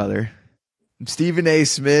Sharp, his brother. Stephen A.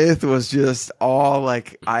 Smith was just all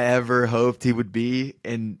like I ever hoped he would be,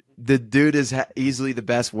 and the dude is easily the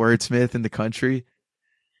best wordsmith in the country.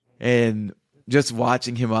 And just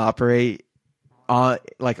watching him operate on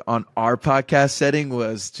our podcast setting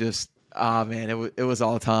was just man, it was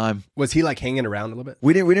all time. Was he like hanging around a little bit?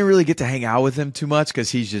 We didn't really get to hang out with him too much because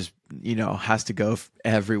he's just has to go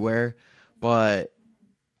everywhere. But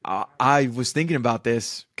I was thinking about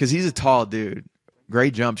this because he's a tall dude,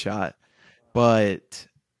 great jump shot, but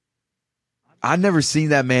I'd never seen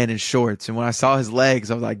that man in shorts. And when I saw his legs,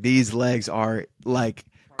 I was like, these legs are like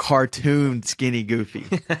cartoon skinny Goofy.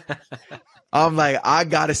 I'm like, I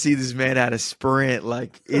got to see this man at a sprint.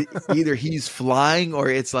 Like either he's flying or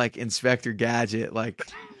it's like Inspector Gadget, like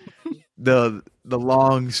the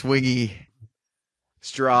long swingy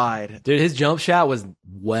stride. Dude, his jump shot was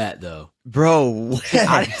wet though. Bro,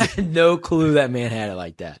 I had no clue that man had it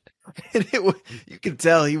like that. you can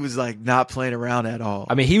tell he was like not playing around at all.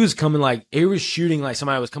 I mean, he was shooting like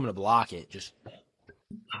somebody was coming to block it, just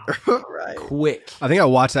right. quick. I think I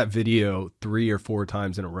watched that video 3 or 4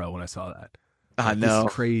 times in a row when I saw that. I know.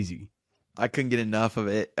 It's crazy. I couldn't get enough of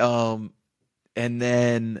it. And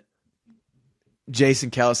then Jason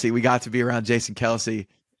Kelsey, we got to be around Jason Kelsey,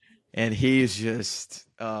 and he's just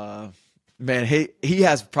man, he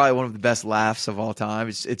has probably one of the best laughs of all time.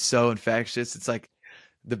 It's so infectious. It's like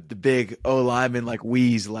the big O lineman like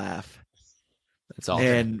wheeze laugh. That's all.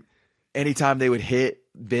 And anytime they would hit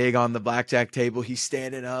big on the blackjack table, he's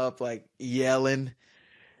standing up like yelling.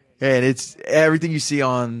 And it's everything you see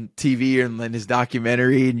on TV and in his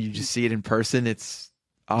documentary, and you just see it in person. It's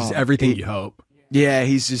everything you hope. Yeah,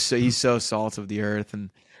 he's so salt of the earth,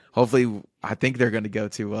 and hopefully, I think they're going to go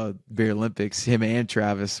to Beer Olympics, him and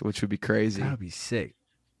Travis, which would be crazy. That would be sick.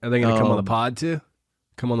 Are they going to come on the pod too?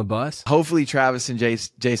 Come on the bus? Hopefully, Travis and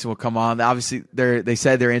Jason will come on. Obviously, they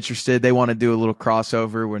said they're interested. They want to do a little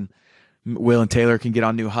crossover when Will and Taylor can get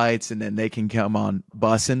on New Heights, and then they can come on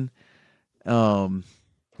bussing.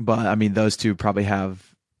 But I mean, those two probably have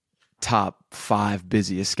top 5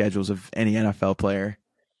 busiest schedules of any NFL player.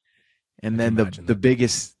 And then the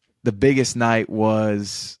biggest night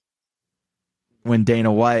was when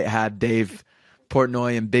Dana White had Dave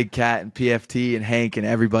Portnoy and Big Cat and PFT and Hank and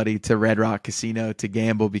everybody to Red Rock Casino to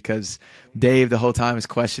gamble, because Dave the whole time is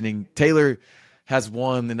questioning. Taylor has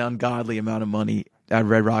won an ungodly amount of money at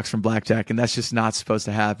Red Rocks from blackjack, and that's just not supposed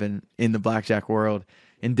to happen in the blackjack world.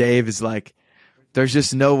 And Dave is like, there's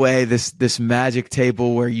just no way this magic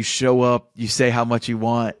table where you show up, you say how much you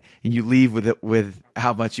want, and you leave with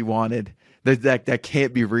how much you wanted. That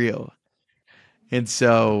can't be real. And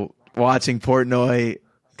so watching Portnoy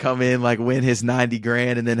come in, like win his 90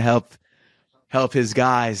 grand and then help his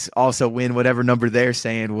guys also win whatever number they're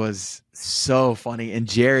saying was so funny. And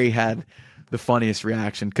Jerry had the funniest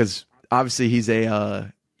reaction because obviously he's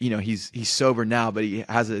he's sober now, but he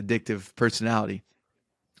has an addictive personality.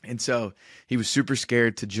 And so he was super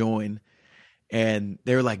scared to join. And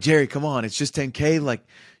they were like, Jerry, come on. It's just 10K. Like,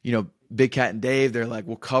 Big Cat and Dave, they're like,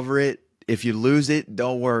 we'll cover it. If you lose it,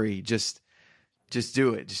 don't worry. Just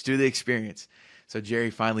do it. Just do the experience. So Jerry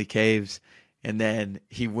finally caves, and then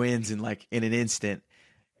he wins in an instant.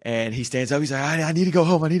 And he stands up. He's like, I need to go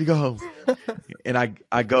home. I need to go home. And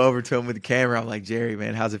I go over to him with the camera. I'm like, Jerry,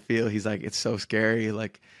 man, how's it feel? He's like, it's so scary.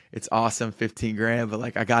 Like, it's awesome, 15 grand, but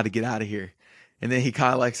like, I got to get out of here. And then he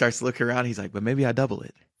kind of like starts to look around. He's like, but maybe I double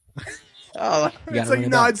it. It's like,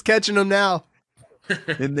 no, it's catching him now.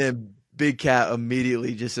 And then Big Cat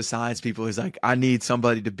immediately just assigns people. He's like, I need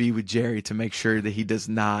somebody to be with Jerry to make sure that he does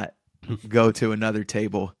not go to another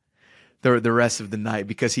table the rest of the night,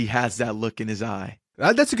 because he has that look in his eye.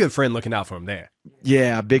 That's a good friend looking out for him there.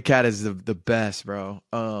 Yeah, Big Cat is the best, bro.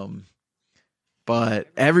 But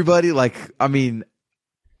everybody, I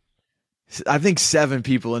think 7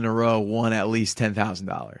 people in a row won at least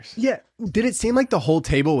 $10,000. Yeah. Did it seem like the whole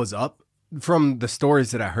table was up? From the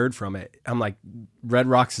stories that I heard from it, I'm like, Red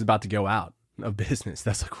Rocks is about to go out of business.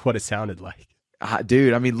 That's like what it sounded like.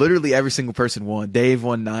 Dude, I mean, literally every single person won. Dave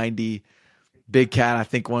won 90. Big Cat, I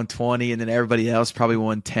think, won 20. And then everybody else probably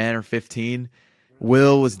won 10 or 15.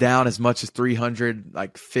 Will was down as much as 300,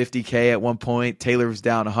 like 50K at one point. Taylor was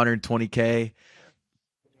down 120K.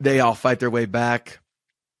 They all fight their way back.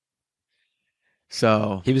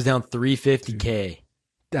 So he was down 350K.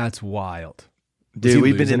 That's wild. Dude,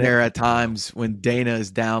 we've been in there at times when Dana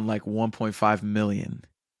is down like 1.5 million.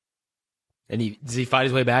 And does he fight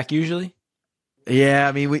his way back usually? Yeah,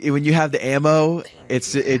 I mean, when you have the ammo,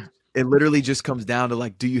 it literally just comes down to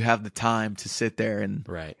like, do you have the time to sit there and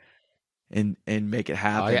right and make it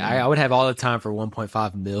happen? I would have all the time for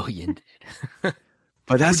 1.5 million. But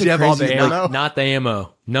that's would you have all the ammo? Not the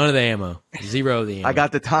ammo. None of the ammo. 0 of the ammo. I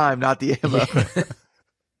got the time, not the ammo. Yeah.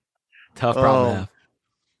 Tough problem to have.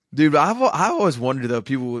 Dude, I always wondered though,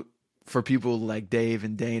 people like Dave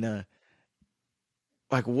and Dana,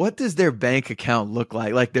 like what does their bank account look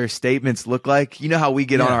like? Like their statements look like? You know how we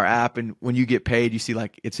get on our app and when you get paid, you see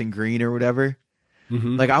like it's in green or whatever.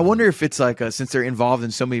 Mm-hmm. Like I wonder if it's like since they're involved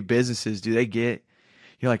in so many businesses, do they get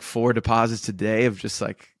like 4 deposits a day of just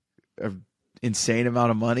like an insane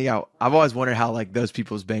amount of money? I've always wondered how like those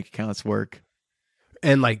people's bank accounts work,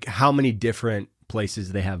 and like how many different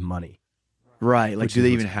places they have money. Right. Like, do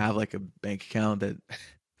they even have like a bank account that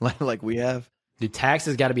like we have? Dude,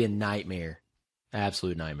 taxes got to be a nightmare.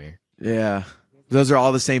 Absolute nightmare. Yeah. Those are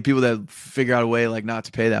all the same people that figure out a way like not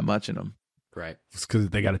to pay that much in them. Right. It's because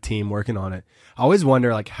they got a team working on it. I always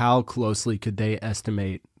wonder, like, how closely could they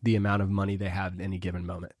estimate the amount of money they have at any given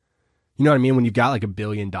moment? You know what I mean? When you've got like $1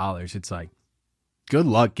 billion, it's like, good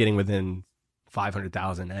luck getting within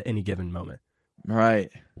 500,000 at any given moment.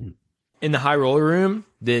 Right. In the high roller room,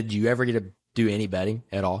 did you ever get to do any betting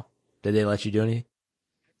at all? Did they let you do anything?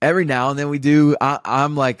 Every now and then we do.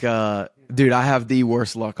 I'm like, dude, I have the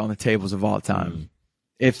worst luck on the tables of all time.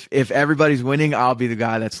 If everybody's winning, I'll be the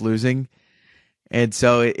guy that's losing. And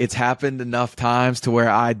so it's happened enough times to where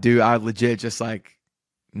I legit just like,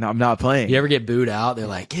 no, I'm not playing. You ever get booed out? They're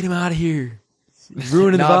like, get him out of here. He's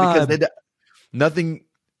ruining the vibe. Because nothing,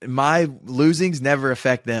 my losings never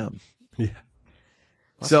affect them. Yeah.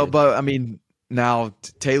 So, but I mean, now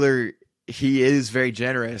Taylor, he is very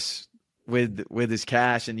generous with his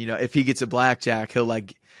cash. And, you know, if he gets a blackjack,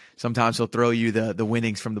 sometimes he'll throw you the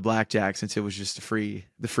winnings from the blackjack since it was just the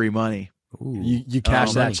free money. Ooh. You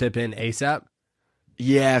cash that money. chip in ASAP?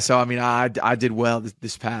 Yeah, so I mean, I did well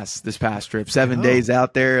this past trip. 7 days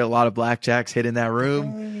out there, a lot of blackjacks hit in that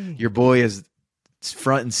room. Your boy is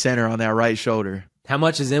front and center on that right shoulder. How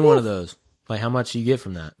much is in one of those? Like, how much do you get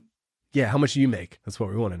from that? Yeah, how much do you make? That's what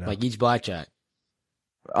we want to know. Like each blackjack?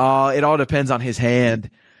 It all depends on his hand.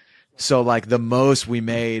 So like the most we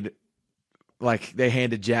made, like they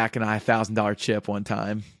handed Jack and I $1,000 chip one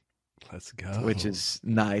time. Let's go. Which is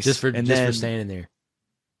nice. Just for standing there.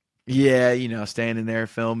 Yeah, you know, standing there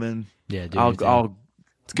filming. Yeah, I'll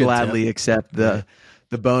gladly accept the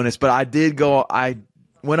bonus. But I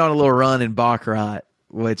went on a little run in baccarat,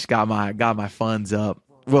 which got my funds up.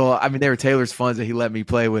 Well, I mean, they were Taylor's funds that he let me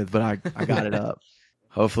play with, but I got it up.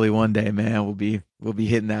 Hopefully one day, man, we'll be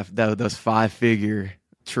hitting those 5-figure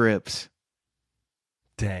trips.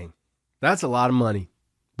 Dang, that's a lot of money.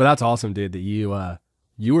 But that's awesome, dude. That you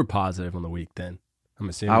were positive on the week. Then I'm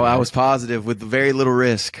assuming I was positive with very little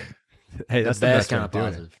risk. Hey, that's the best kind way of doing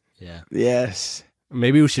positive. it. Yeah. Yes.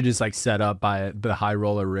 Maybe we should just like set up by the high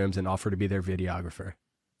roller rooms and offer to be their videographer.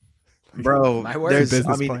 Bro, My word. there's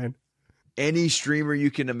Business plan. Any streamer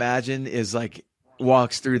you can imagine is like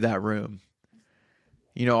walks through that room.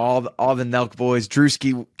 You know, all the Nelk boys.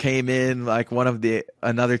 Drewski came in like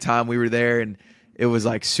another time we were there, and it was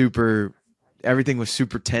like everything was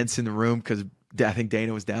super tense in the room because I think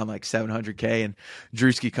Dana was down like $700K, and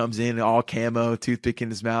Drewski comes in all camo, toothpick in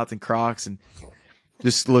his mouth and Crocs, and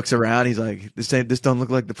just looks around. He's like, this don't look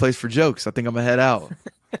like the place for jokes. I think I'm gonna head out.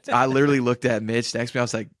 I literally looked at Mitch next to me. I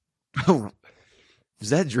was like, oh, is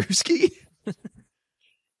that Drewski?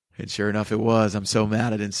 And sure enough, it was. I'm so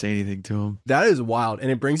mad I didn't say anything to him. That is wild.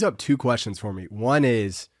 And it brings up two questions for me. One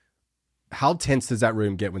is, how tense does that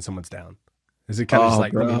room get when someone's down? Is it kind of just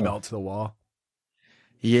like from the belt to the wall?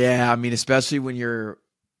 Yeah, I mean, especially when you're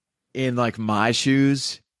in like my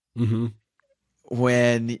shoes,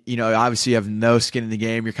 when, you know, obviously you have no skin in the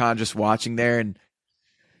game. You're kind of just watching there, and,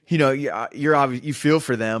 you know, you feel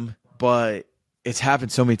for them, but it's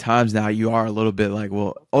happened so many times now. You are a little bit like,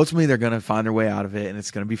 well, ultimately they're going to find their way out of it and it's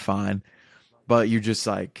going to be fine. But you're just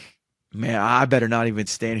like, man, I better not even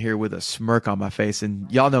stand here with a smirk on my face.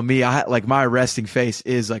 And y'all know me, my resting face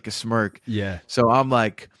is like a smirk. Yeah. So I'm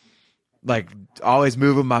like always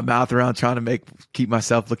moving my mouth around, trying to keep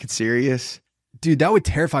myself looking serious. Dude, that would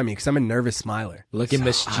terrify me because I'm a nervous smiler. Looking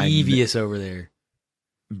mischievous over there.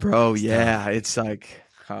 Bro, yeah. It's like,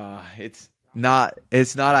 it's not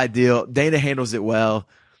ideal. Dana handles it well.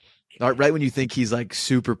 Right when you think he's like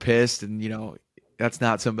super pissed, and you know that's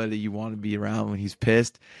not somebody you want to be around when he's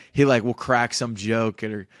pissed, he like will crack some joke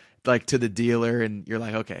or like to the dealer, and you're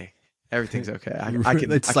like, okay, everything's okay. I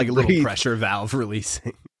can. It's like a little pressure valve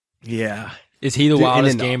releasing. Yeah. Is he the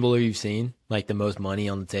wildest gambler you've seen? Like the most money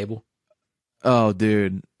on the table? Oh,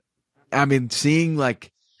 dude. I mean, seeing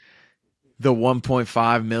like the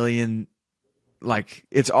 1.5 million. Like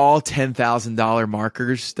it's all $10,000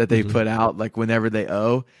 markers that they put out like whenever they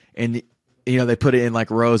owe, and you know they put it in like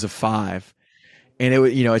rows of 5, and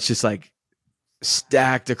it's just like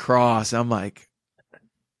stacked across. I'm like,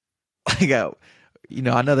 I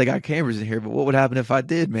know they got cameras in here, but what would happen if I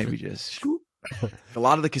did maybe just? A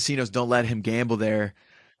lot of the casinos don't let him gamble there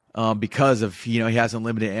because of he has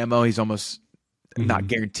unlimited ammo. He's almost not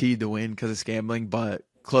guaranteed to win because it's gambling, but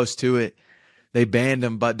close to it. They banned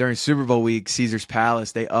him, but during Super Bowl week, Caesar's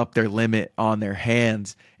Palace, they upped their limit on their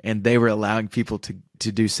hands, and they were allowing people to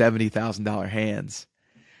do $70,000 hands.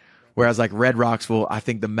 Whereas like Red Rocks I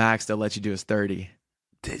think the max they'll let you do is 30.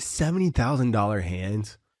 $70,000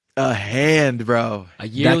 hands? A hand, bro. A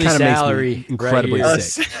yearly salary. Makes me incredibly a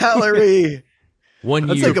sick. Salary.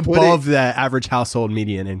 That's year. like above the average household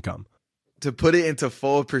median income. To put it into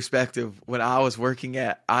full perspective, when I was working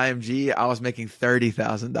at IMG, I was making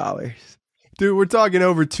 $30,000. Dude, we're talking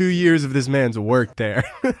over 2 years of this man's work there.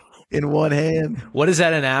 in one hand. What is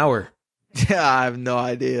that an hour? Yeah, I have no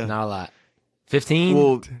idea. Not a lot. 15?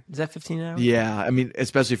 Well, Is that 15 an hour? yeah, I mean,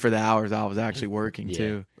 especially for the hours I was actually working Yeah.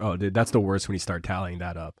 too. Oh, dude, that's the worst when you start tallying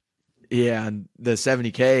that up. Yeah, and the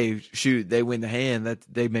 70K, shoot, they win the hand. That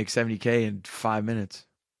they make 70K in 5 minutes.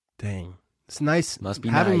 Dang. It's nice. Must be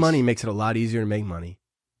Having nice. money makes it a lot easier to make money.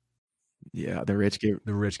 Yeah, the rich get.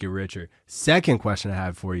 The rich get richer. Second question I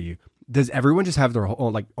have for you. Does everyone just have their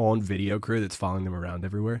whole, like, own video crew that's following them around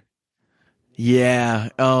everywhere? Yeah,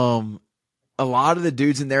 a lot of the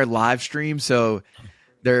dudes in there live stream, so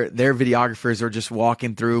their videographers are just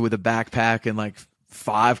walking through with a backpack and like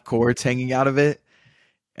 5 cords hanging out of it,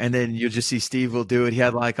 and then you'll just see Steve will do it. He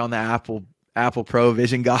had like on the Apple Pro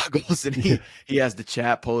Vision goggles, and he has the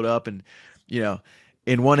chat pulled up, and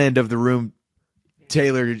in one end of the room,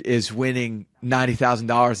 Taylor is winning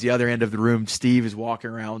 $90,000. The other end of the room, Steve is walking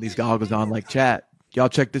around with these goggles on, like, chat, y'all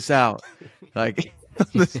check this out. Like,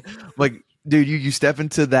 like, dude, you step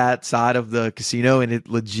into that side of the casino and it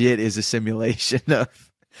legit is a simulation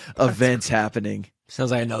of events happening.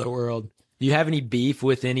 Sounds like another world. Do you have any beef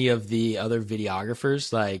with any of the other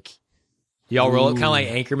videographers? Like, y'all roll up kind of like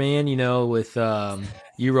Anchorman, with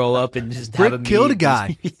you roll up and just have a Brick killed a meet.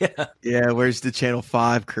 guy. Yeah. Yeah, where's the Channel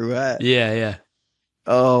 5 crew at? Yeah.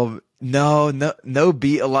 No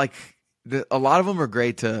beat. Like, a lot of them are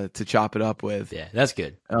great to chop it up with. Yeah, that's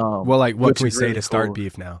good. Well, like, what Which can we is say really to start cool.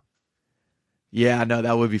 beef now? Yeah, no,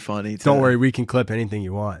 that would be funny. Don't worry, we can clip anything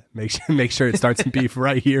you want. Make sure it starts some beef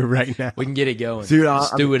right here, right now. We can get it going. Dude,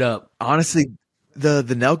 Stew it up. Honestly, the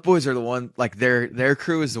Nelk boys are the one, like, their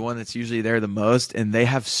crew is the one that's usually there the most, and they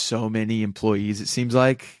have so many employees, it seems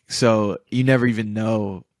like. So you never even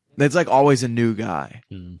know. It's like always a new guy.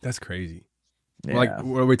 That's crazy. Yeah. Like,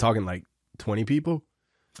 what are we talking, like 20 people?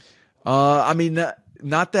 I mean,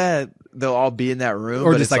 not that they'll all be in that room,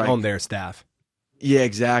 Or but just it's like on their staff? Yeah,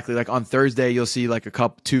 exactly. Like on Thursday, you'll see like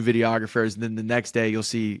two videographers, and then the next day you'll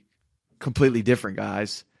see completely different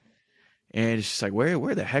guys. And it's just like,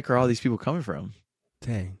 where the heck are all these people coming from?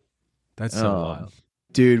 Dang. That's so wild.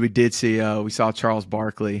 Dude, we saw Charles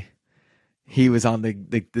Barkley. He was on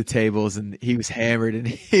the tables and he was hammered and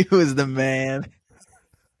he was the man.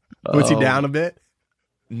 Was he down a bit?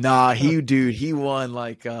 Nah, he won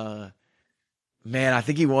like man, I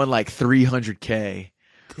think he won like 300K.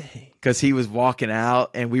 Because he was walking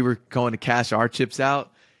out and we were going to cash our chips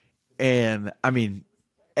out. And I mean,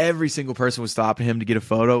 every single person was stopping him to get a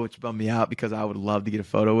photo, which bummed me out because I would love to get a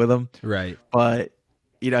photo with him. Right. But,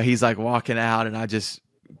 he's like walking out and I just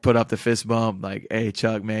put up the fist bump like, hey,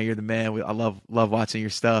 Chuck, man, you're the man. I love watching your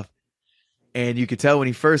stuff. And you could tell when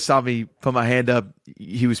he first saw me put my hand up,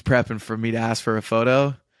 he was prepping for me to ask for a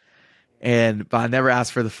photo. But I never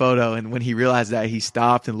asked for the photo. And when he realized that, he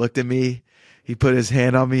stopped and looked at me. He put his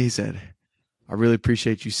hand on me. He said, I really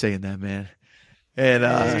appreciate you saying that, man. And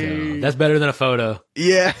That's better than a photo.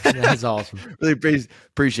 yeah, That's awesome. really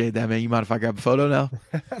appreciate that, man. You mind if I grab a photo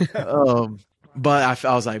now? But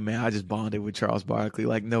I was like, man, I just bonded with Charles Barkley.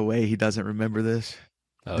 Like, no way he doesn't remember this.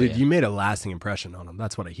 Oh, Dude, yeah. you made a lasting impression on him.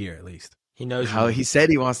 That's what I hear, at least. He knows How you. he said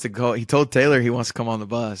he wants to go. He told Taylor he wants to come on the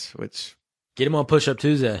bus, which Get him on Push Up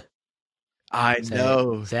Tuesday. I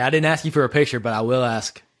know. Say, I didn't ask you for a picture, but I will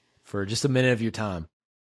ask for just a minute of your time.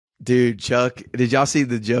 Dude, Chuck, did y'all see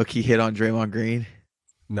the joke he hit on Draymond Green?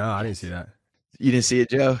 No, I didn't see that. You didn't see it,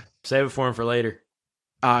 Joe? Save it for him for later.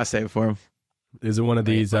 I'll save it for him. Is it one of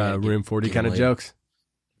these Room 40 get kind of later. jokes?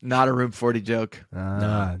 Not a Room 40 joke.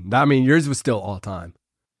 I mean, yours was still all time.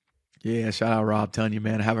 Yeah, shout out Rob, telling you,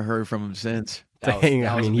 man. I haven't heard from him since. Dang,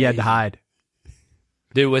 I mean, he had to hide.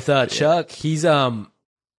 Dude, with Chuck, he's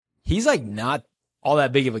like not all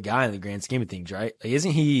that big of a guy in the grand scheme of things, right? Like,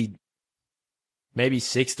 isn't he maybe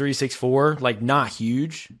 6'3", 6'4", like not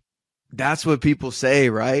huge? That's what people say,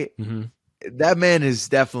 right? Mm-hmm. That man is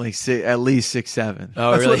definitely at least 6'7".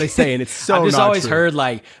 Oh, That's really? what they say, and it's so I've just not always true. heard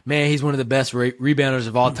like, man, he's one of the best rebounders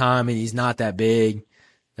of all time, and he's not that big.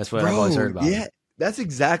 That's what I've always heard about him. That's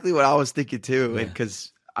exactly what I was thinking too. Yeah.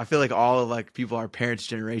 Because I feel like all of like people our parents'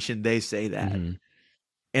 generation, they say that. Mhm.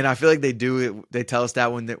 And I feel like they do it. They tell us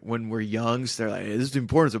that when we're young. So they're like, hey, this is the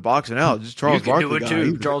importance of boxing out. Just Charles You can Barkley do it guy.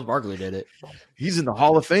 too. Charles Barkley did it. He's in the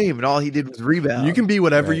Hall of Fame, and all he did was rebound. You can be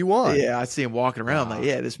whatever Right. you want. Yeah, I see him walking around like,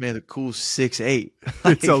 yeah, this man's a cool 6'8".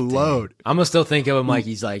 It's a load. I'm gonna still think of him like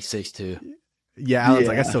he's like 6'2". Yeah, Alan's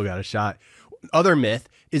like, I Yeah. still got a shot. Other myth,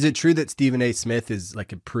 is it true that Stephen A. Smith is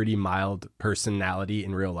like a pretty mild personality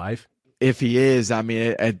in real life? If he is, I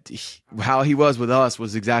mean, how he was with us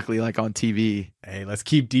was exactly like on TV. Hey, let's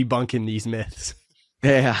keep debunking these myths.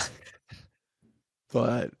 Yeah.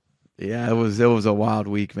 But Yeah, it was a wild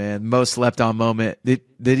week, man. Most slept on moment. Did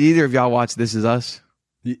either of y'all watch This Is Us?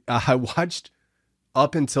 I watched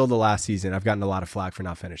up until the last season. I've gotten a lot of flack for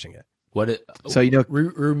not finishing it. So, you know,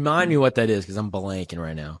 remind me what that is, because I'm blanking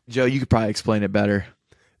right now. Joe, you could probably explain it better.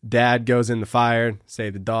 Dad goes in the fire,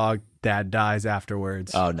 save the dog. Dad dies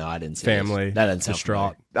afterwards. Oh no, I didn't see Family this. That doesn't sound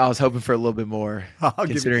distraught. I was hoping for a little bit more,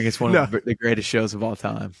 considering it's one of the greatest shows of all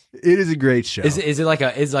time. It is a great show. Is it like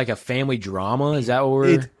a family drama? Is that what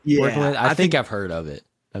we're working with? I think I've heard of it.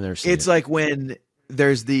 I've never seen it. It's like when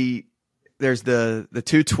there's the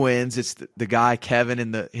two twins. It's the guy Kevin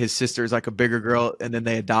and his sister is like a bigger girl, and then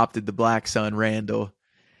they adopted the black son Randall,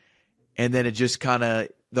 and then it just kind of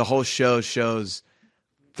the whole show shows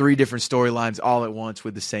 3 different storylines all at once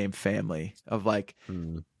with the same family of like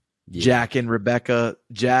Jack and Rebecca.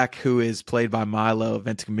 Jack, who is played by Milo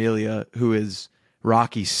Ventimiglia, who is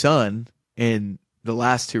Rocky's son in the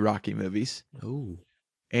last 2 Rocky movies. Ooh.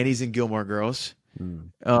 And he's in Gilmore Girls.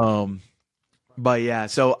 But yeah,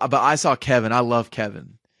 but I saw Kevin. I love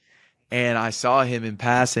Kevin. And I saw him in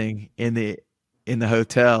passing in the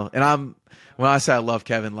hotel. And when I say I love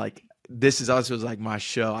Kevin, like This Is Us was like my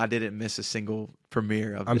show. I didn't miss a single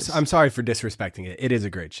premiere of this. I'm sorry for disrespecting it. It is a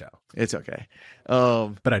great show. It's okay.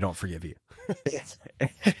 But I don't forgive you.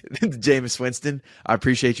 Jameis Winston, I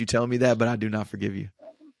appreciate you telling me that, but I do not forgive you.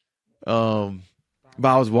 But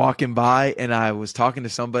I was walking by and I was talking to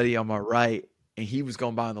somebody on my right and he was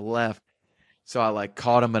going by on the left. So I like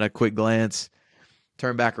caught him at a quick glance,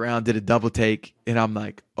 turned back around, did a double take. And I'm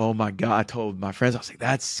like, oh my God. I told my friends, I was like,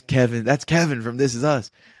 that's Kevin from This Is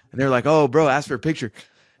Us. And they're like, oh bro, ask for a picture.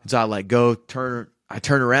 And so I like I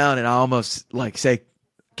turn around and I almost like say,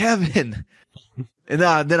 Kevin. And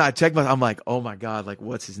then I check I'm like, oh my God, like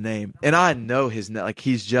what's his name? And I know his name, like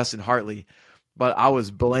he's Justin Hartley, but I was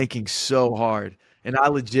blanking so hard. And I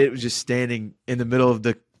legit was just standing in the middle of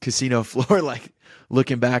the casino floor, like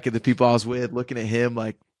looking back at the people I was with, looking at him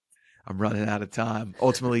like I'm running out of time.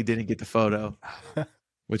 Ultimately didn't get the photo,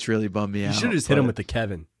 which really bummed me out. You should have just hit him with the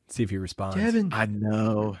Kevin, see if he responds. Kevin. I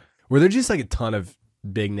know. Were there just like a ton of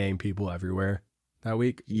big name people everywhere that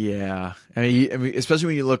week? Yeah. I mean, especially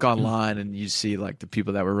when you look online and you see like the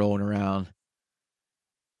people that were rolling around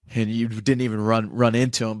and you didn't even run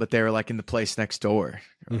into them, but they were like in the place next door.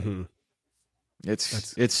 Right? Mm-hmm.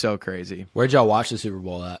 It's so crazy. Where'd y'all watch the Super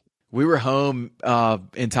Bowl at? We were home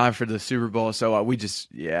in time for the Super Bowl, so we just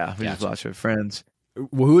watched with friends.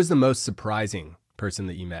 Well, who was the most surprising person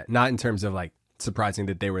that you met? Not in terms of like surprising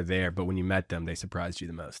that they were there, but when you met them, they surprised you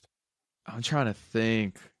the most. I'm trying to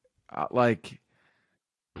think.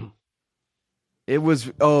 It was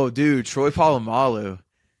Troy Polamalu.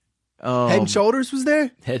 Head and Shoulders was there?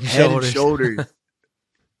 Head and Shoulders.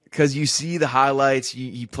 Because you see the highlights.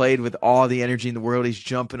 He played with all the energy in the world. He's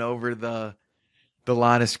jumping over the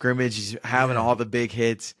line of scrimmage. He's having all the big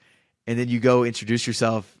hits. And then you go introduce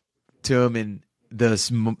yourself to him, and the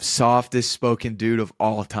softest spoken dude of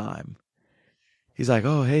all time. He's like,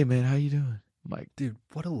 oh, hey, man, how you doing? I'm like, dude,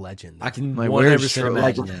 what a legend. I can like, 100%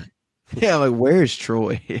 imagine that. Yeah, I'm like, where's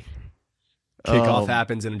Troy? Kickoff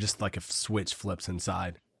happens and just like a switch flips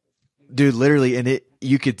inside. Dude, literally, and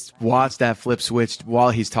you could watch that flip switch while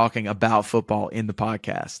he's talking about football in the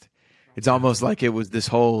podcast. It's almost like it was this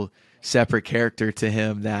whole separate character to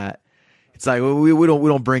him that it's like we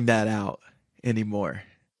don't bring that out anymore.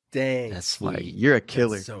 Dang, that's sweet. Like, you're a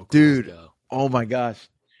killer, so cool. Dude. Oh my gosh,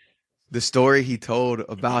 the story he told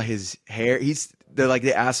about his hair.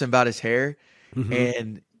 They asked him about his hair,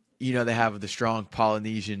 and they have the strong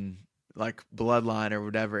Polynesian like bloodline or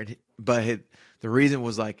whatever. But the reason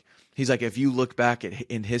was like he's like, if you look back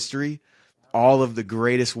in history, all of the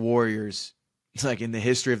greatest warriors, like in the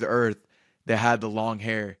history of the earth, that had the long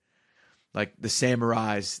hair, like the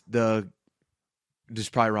samurais,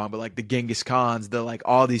 just probably wrong, but like the Genghis Khans, like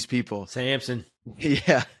all these people. Samson.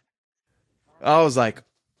 Yeah. I was like,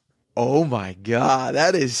 oh my God,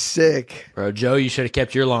 that is sick. Bro, Joe, you should have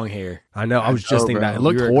kept your long hair. I know. I was just thinking that. It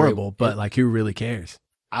looked horrible, but like, who really cares?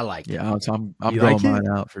 I liked it. Yeah, I'm You growing like it? mine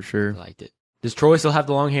out for sure. I liked it. Does Troy still have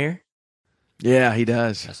the long hair? Yeah, he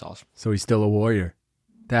does. That's awesome. So he's still a warrior.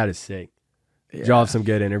 That is sick. Yeah. Did y'all have some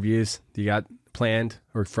good interviews? Do you got planned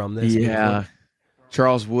or from this? Yeah.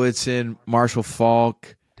 Charles Woodson, Marshall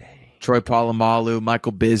Falk, Troy Polamalu,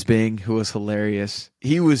 Michael Bisping, who was hilarious.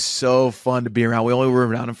 He was so fun to be around. We only were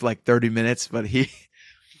around him for like 30 minutes, but he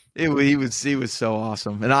was so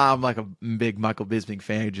awesome. And I'm like a big Michael Bisping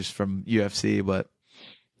fan just from UFC, but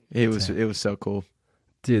it was so cool.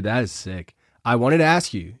 Dude, that is sick. I wanted to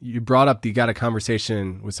ask you, you brought up you got a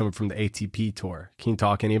conversation with someone from the ATP tour. Can you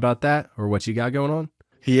talk any about that or what you got going on?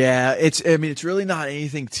 Yeah, it's really not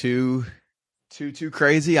anything too too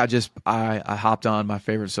crazy. I hopped on my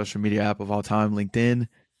favorite social media app of all time, LinkedIn,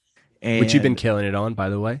 and Which you've been killing it on, by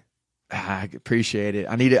the way. I appreciate it.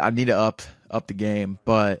 I need to up the game,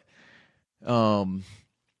 but I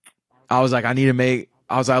was like, I'm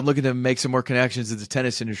looking to make some more connections in the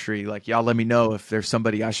tennis industry. Like, y'all let me know if there's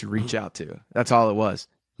somebody I should reach out to. That's all it was.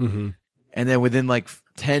 Mm-hmm. And then within like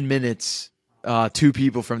 10 minutes, 2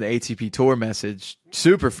 people from the ATP Tour message,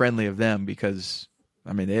 super friendly of them because,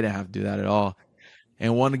 I mean, they didn't have to do that at all.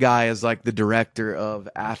 And one guy is like the director of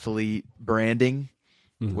athlete branding,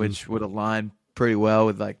 which would align pretty well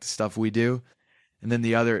with like the stuff we do. And then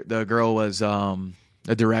the girl was a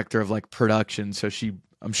director of like production. So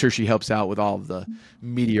I'm sure she helps out with all of the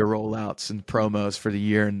media rollouts and promos for the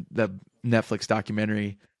year and the Netflix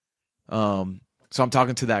documentary. So I'm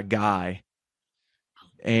talking to that guy,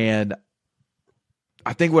 and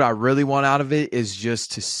I think what I really want out of it is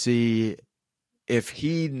just to see if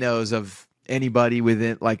he knows of anybody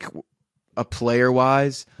within like a player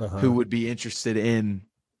wise who would be interested in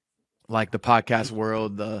like the podcast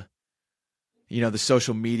world, the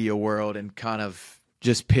social media world, and kind of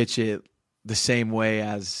just pitch it the same way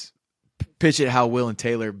as how Will and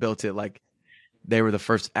Taylor built it. Like, they were the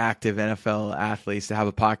first active NFL athletes to have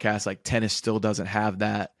a podcast. Like, tennis still doesn't have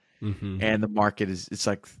that. And the market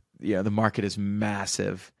is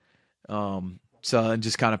massive. So, and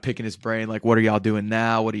just kind of picking his brain, like, what are y'all doing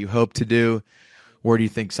now? What do you hope to do? Where do you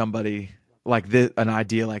think somebody like this, an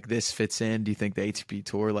idea like this fits in? Do you think the ATP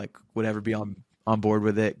Tour like would ever be on board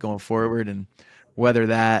with it going forward? And whether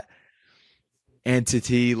that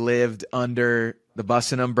entity lived under the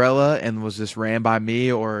Bussin' umbrella and was just ran by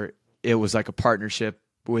me, or it was like a partnership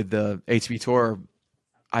with the ATP Tour, or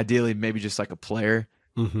ideally maybe just like a player,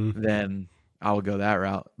 then I would go that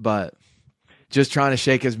route. But just trying to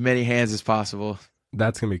shake as many hands as possible.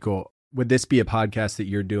 That's going to be cool. Would this be a podcast that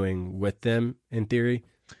you're doing with them in theory?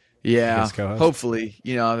 Yeah, hopefully.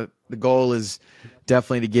 The goal is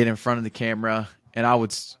definitely to get in front of the camera. And I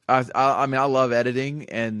mean, I love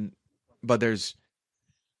editing, but there's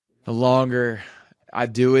the longer I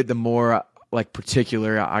do it, the more like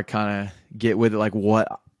particular I kind of get with it, like what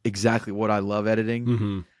I love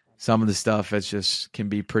editing. Some of the stuff it's just can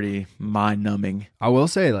be pretty mind numbing. I will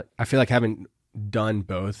say, like, I feel like having done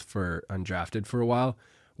both for Undrafted for a while,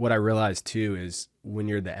 what I realized too is when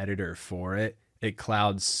you're the editor for it, it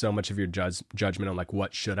clouds so much of your judgment on like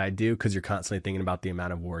what should I do, because you're constantly thinking about the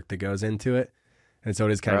amount of work that goes into it. And so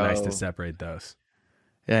it is kind of nice to separate those.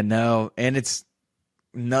 Yeah, no, and it's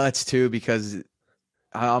nuts too, because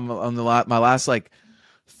I'm on my last like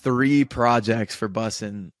 3 projects for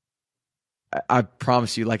Bussin'. I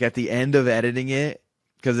promise you, like at the end of editing it,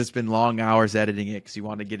 because it's been long hours editing it because you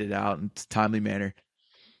want to get it out in a timely manner.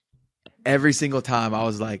 Every single time I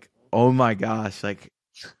was like, oh my gosh, like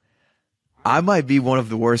I might be one of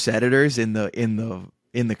the worst editors in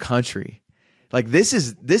the country. Like this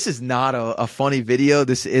is not a funny video.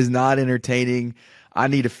 This is not entertaining. I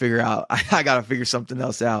need to figure out, I got to figure something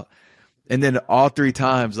else out. And then all 3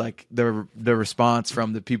 times, like the response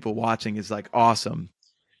from the people watching is like awesome.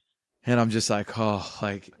 And I'm just like, oh,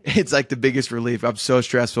 like it's like the biggest relief. I'm so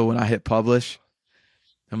stressful when I hit publish.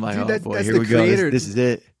 I'm like, dude, boy, here we go. This is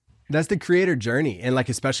it. That's the creator journey. And like,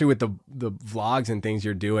 especially with the vlogs and things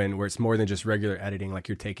you're doing where it's more than just regular editing, like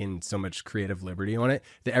you're taking so much creative liberty on it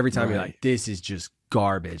that every time you're like, this is just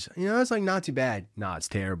garbage. It's like not too bad. Nah, it's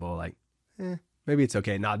terrible. Like, maybe it's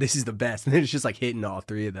okay. Nah, this is the best. And then it's just like hitting all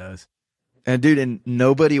 3 of those. And dude, and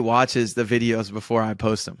nobody watches the videos before I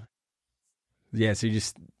post them. Yeah, so you're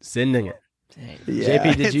just sending it. Yeah,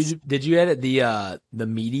 JP, did you edit the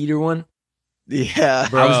meat eater one? Yeah,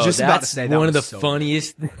 bro, I was just about to say that one of the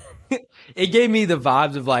funniest. It gave me the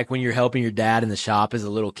vibes of like when you're helping your dad in the shop as a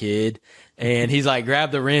little kid, and he's like,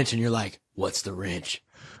 "Grab the wrench," and you're like, "What's the wrench?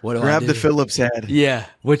 What do I do?" Grab the Phillips head. Yeah,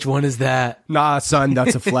 which one is that? Nah, son,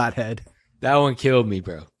 that's a flathead. That one killed me,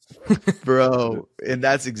 bro. Bro, and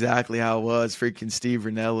that's exactly how it was. Freaking Steve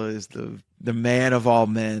Ranella is the man of all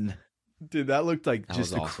men. Dude, that looked like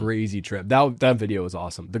just a crazy trip. That video was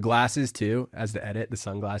awesome. The glasses too, as the edit, the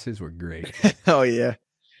sunglasses were great. Oh yeah.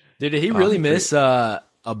 Dude, did he really miss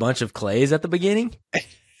a bunch of clays at the beginning?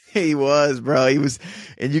 He was, bro. He was,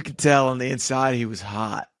 and you could tell on the inside he was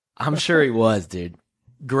hot. I'm sure he was, dude.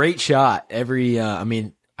 Great shot. I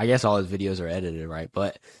mean, I guess all his videos are edited, right?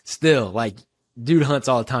 But still, like, dude hunts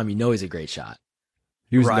all the time. You know he's a great shot.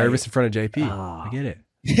 He was nervous in front of JP. I get it.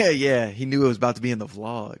 Yeah. He knew it was about to be in the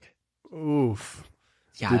vlog. Oof.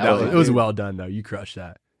 Yeah, dude, it was well done though. You crushed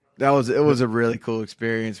that. It was a really cool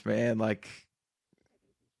experience, man. Like,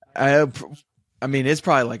 I mean, it's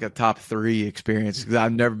probably like a top 3 experience because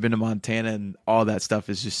I've never been to Montana and all that stuff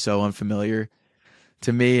is just so unfamiliar.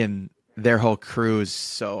 to me, and their whole crew is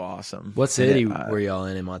so awesome. What city were y'all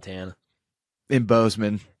in Montana? In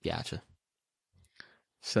Bozeman. Gotcha.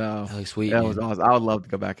 So That looks sweet. that Man. was awesome. I would love to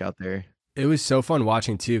go back out there. It was so fun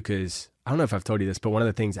watching too, because I don't know if I've told you this, but one of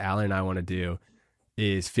the things Alan and I want to do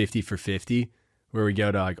is 50 for 50, where we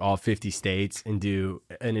go to like all 50 states and do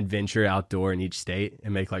an adventure outdoor in each state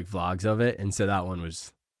and make like vlogs of it. And so that one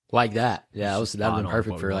was Like that. Yeah, that'd spot been on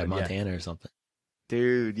perfect what for we like wanted, Montana or something.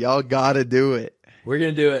 Dude, y'all gotta do it. We're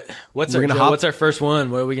gonna do it. What's We're our gonna Joe, hop- what's our first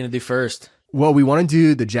one? What are we gonna do first? Well, we want to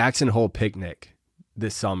do the Jackson Hole picnic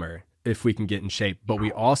this summer if we can get in shape. But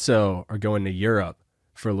we also are going to Europe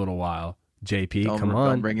for a little while. JP, Don't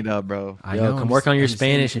on. bring it up, bro. I Yo, know, come I'm work just- on your I'm just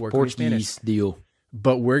saying, Spanish and work on your Spanish. Portuguese deal.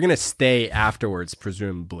 But we're going to stay afterwards,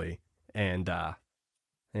 presumably. And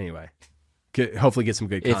anyway, hopefully get some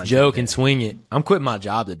good If content. Joe can there, swing it, I'm quitting my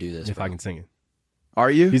job to do this. if bro. I can sing it.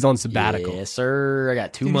 Are you? He's on sabbatical. Yes, sir. I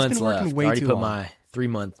got 2 Dude, he's months been working left. I way already too put long. my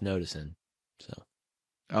 3-month notice in. So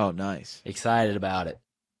Oh, nice. excited about it.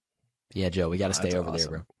 Yeah, Joe, we got to stay That's over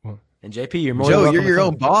awesome. there, Well, bro. And JP, you're more Joe, than you're welcome your to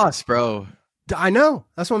own come. boss, bro. I know.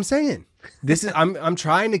 That's what I'm saying. This is I'm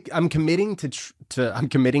trying to I'm committing to I'm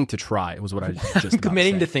committing to try. It was what I just I'm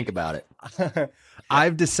committing to think about it.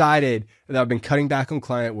 I've decided that I've been cutting back on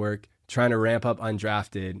client work, trying to ramp up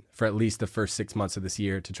undrafted for at least the first 6 months of this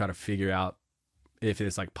year to try to figure out if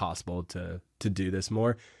it's like possible to do this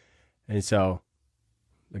more. And so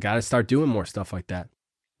I got to start doing more stuff like that.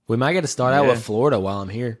 We might get to start out Yeah. with Florida while I'm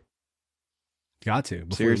here. Got to. before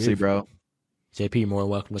we Seriously, move. bro. JP, you're more than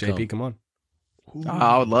welcome to JP, come on.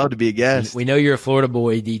 I would love to be a guest. We know you're a Florida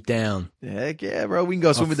boy deep down. Heck yeah, bro. We can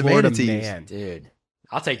go swim A with the Florida manatees. man. Dude,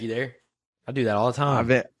 I'll take you there. I do that all the I time.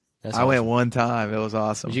 bet. That's I went awesome. one time. It was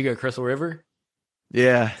awesome. Did you go to Crystal River?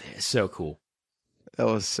 Yeah, It's so cool. that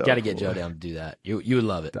was so. Got to get cool. Joe down to do that. You would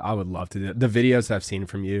love it. I would love to do it. The videos I've seen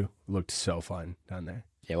from you looked so fun down there.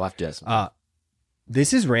 Yeah, we'll have to do that sometime.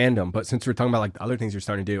 This is random, but since we're talking about like the other things you're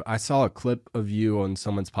starting to do, I saw a clip of you on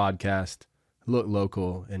someone's podcast,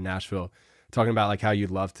 local in Nashville, talking about like how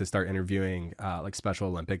you'd love to start interviewing like Special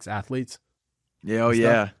Olympics athletes. Yeah, oh and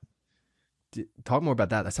yeah, stuff. Talk more about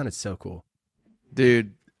that. That sounded so cool.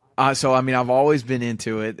 dude. So I mean, I've always been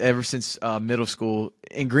into it ever since middle school.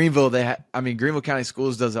 In Greenville, Greenville County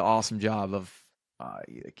Schools does an awesome job of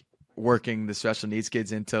working the special needs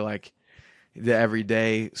kids into like the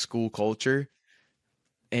everyday school culture.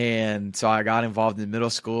 And so I got involved in middle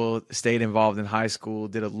school, stayed involved in high school,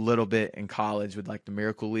 did a little bit in college with like the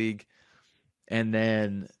Miracle League. And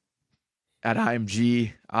then at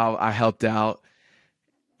IMG, I helped out.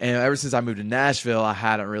 And ever since I moved to Nashville, I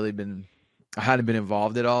hadn't been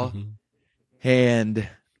involved at all. Mhm. And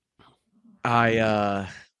I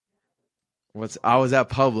was at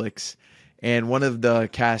Publix, and one of the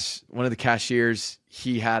cashiers,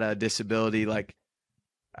 he had a disability, like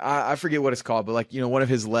I forget what it's called, but like, one of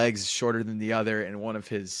his legs is shorter than the other, and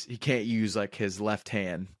he can't use like his left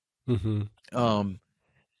hand. Mm-hmm.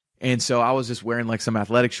 And so I was just wearing like some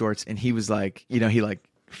athletic shorts, and he was like, he like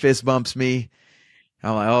fist bumps me.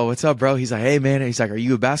 I'm like, oh, what's up, bro? He's like, hey man. And he's like, are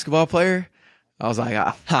you a basketball player? I was like,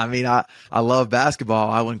 I love basketball.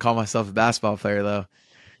 I wouldn't call myself a basketball player though.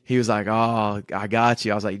 He was like, oh, I got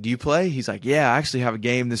you. I was like, do you play? He's like, yeah, I actually have a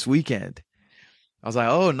game this weekend. I was like,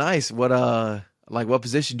 oh, nice. What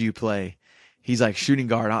position do you play? He's like, shooting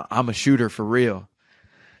guard. I'm a shooter for real.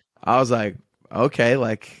 I was like, okay,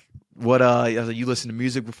 like what, I was like, you listen to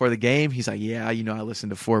music before the game? He's like, yeah, I listen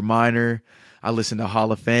to Fort Minor. I listen to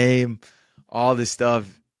Hall of Fame, all this stuff,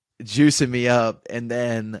 juicing me up. And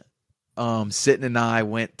then, Sitton and I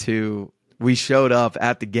we showed up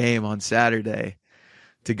at the game on Saturday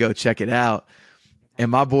to go check it out.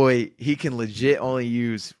 And my boy, he can legit only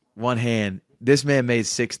use one hand. This man made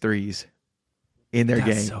 6 threes in their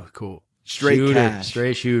That's game. so cool. Straight shooter, cash.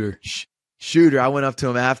 straight shooter. Shooter. I went up to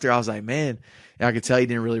him after. I was like, man, and I could tell he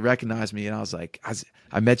didn't really recognize me. And I was like,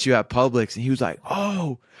 I met you at Publix. And he was like,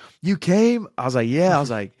 oh, you came? I was like, yeah. I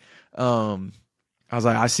was like,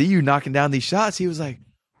 I see you knocking down these shots. He was like,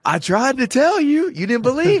 I tried to tell you. You didn't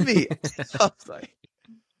believe me. I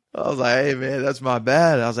was like, hey man, that's my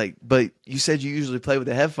bad. I was like, but you said you usually play with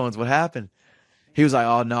the headphones. What happened? He was like,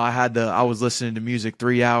 oh no, I was listening to music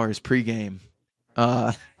 3 hours pregame.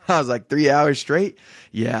 I was like, 3 hours straight?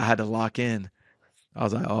 Yeah, I had to lock in. I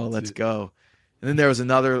was like, oh, let's go. And then there was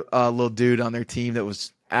another little dude on their team that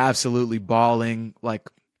was absolutely balling, like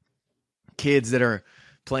kids that are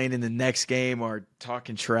playing in the next game or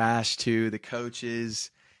talking trash to the coaches.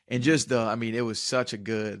 And just it was such a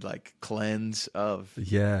good like cleanse of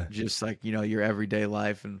just like, your everyday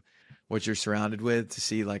life and what you're surrounded with, to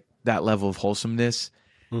see like that level of wholesomeness.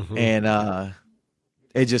 Mm-hmm. And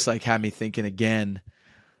it just like had me thinking again,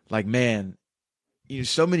 like, man,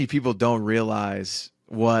 so many people don't realize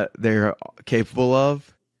what they're capable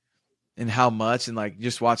of and how much, and like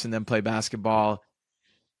just watching them play basketball.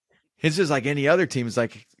 It's just like any other team. It's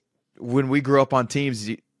like when we grew up on teams,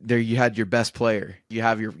 you had your best player, you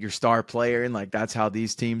have your star player, and like that's how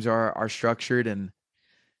these teams are structured. And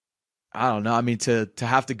I don't know. I mean, to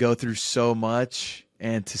have to go through so much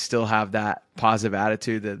and to still have that positive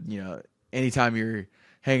attitude that, anytime you're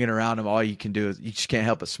hanging around them, all you can do is you just can't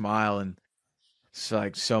help but smile. And it's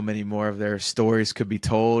like so many more of their stories could be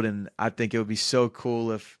told. And I think it would be so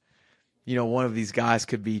cool if, one of these guys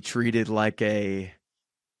could be treated like I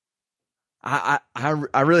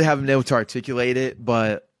really haven't been able to articulate it,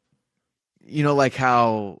 but like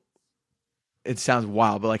how it sounds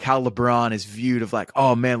wild, but like how LeBron is viewed of like,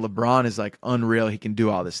 oh man, LeBron is like unreal. He can do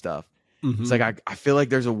all this stuff. Mm-hmm. It's like, I feel like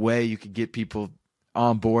there's a way you could get people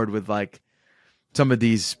on board with like some of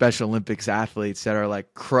these Special Olympics athletes that are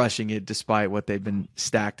like crushing it despite what they've been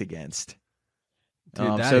stacked against.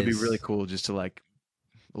 Dude, so it'd be really cool just to like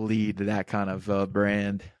lead that kind of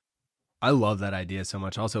brand. I love that idea so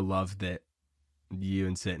much. I also love that you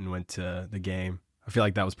and Sitton went to the game. I feel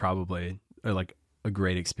like that was probably like a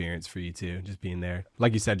great experience for you too, just being there.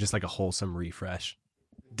 Like you said, just like a wholesome refresh.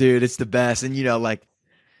 Dude, it's the best. And like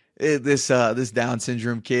this Down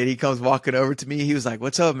syndrome kid, he comes walking over to me. He was like,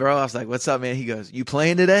 "What's up, bro?" I was like, "What's up, man?" He goes, "You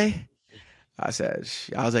playing today?" I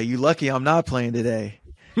was like, "You lucky I'm not playing today."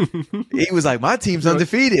 He was like, "My team's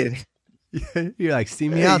undefeated." You're like, "See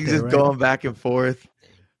me out there." Just right? going back and forth.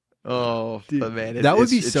 Oh, dude, but man, that would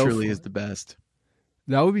be it so truly fun. Is the best.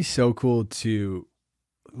 That would be so cool to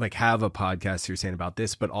like have a podcast you're saying about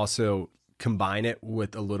this, but also combine it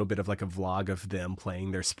with a little bit of like a vlog of them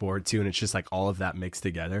playing their sport too, and it's just like all of that mixed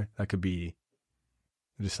together. That could be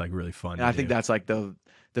just like really fun. And I think that's like the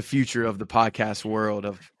future of the podcast world,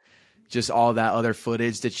 of just all that other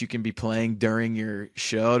footage that you can be playing during your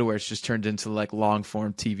show, to where it's just turned into like long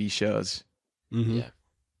form TV shows. Mm-hmm. Yeah.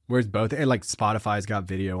 Whereas both, and like Spotify's got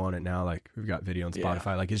video on it now. Like we've got video on Spotify.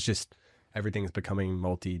 Yeah. Like it's just everything's becoming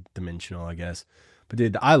multi-dimensional, I guess. But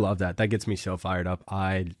dude, I love that. That gets me so fired up.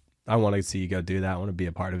 I want to see you go do that. I want to be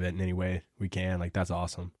a part of it in any way we can. Like that's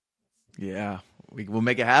awesome. Yeah, we'll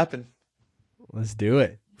make it happen. Let's do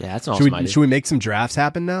it. Yeah, that's awesome. Should we make some drafts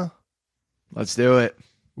happen now? Let's do it.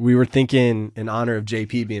 We were thinking, in honor of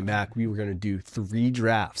JP being back, we were going to do 3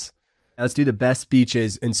 drafts. Let's do the best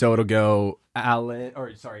speeches, and so it'll go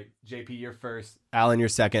JP, you're first, Alan, you're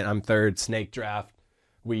second, I'm third, snake draft.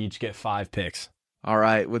 We each get 5 picks. All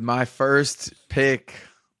right, with my first pick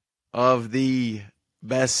of the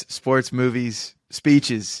best sports movies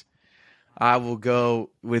speeches, I will go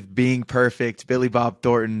with Being Perfect, Billy Bob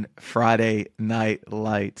Thornton, Friday Night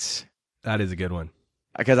Lights. That is a good one.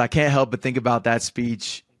 Because I can't help but think about that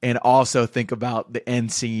speech and also think about the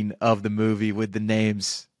end scene of the movie with the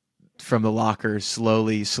names from the locker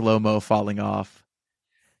slowly, slow-mo falling off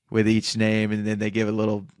with each name, and then they give a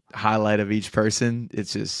little highlight of each person.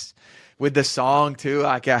 It's just, with the song too,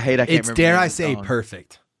 I can't remember. It's, dare I say,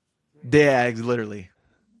 perfect. Yeah, literally.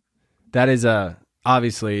 That is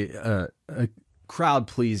obviously a crowd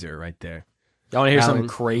pleaser right there. Y'all want to hear something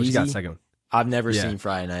crazy? What you got, second one? I've never seen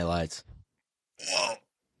Friday Night Lights.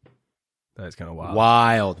 That's kind of wild.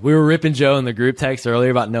 Wild. We were ripping Joe in the group text earlier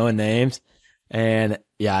about knowing names, and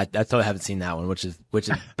yeah, I totally haven't seen that one, which is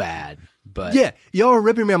bad. But yeah, y'all are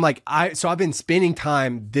ripping me. I'm like, I've been spending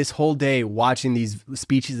time this whole day watching these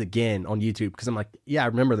speeches again on YouTube, because I'm like, yeah, I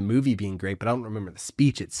remember the movie being great, but I don't remember the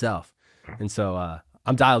speech itself. And so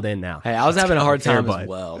I'm dialed in now. Hey, I was having a hard time as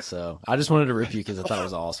well, so I just wanted to rip you because I thought it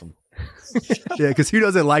was awesome. Yeah, because who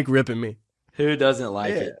doesn't like ripping me? Who doesn't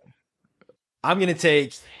like it? I'm going to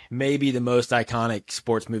take maybe the most iconic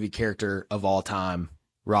sports movie character of all time,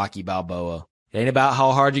 Rocky Balboa. It ain't about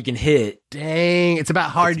how hard you can hit. Dang, it's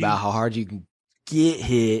about how hard you can get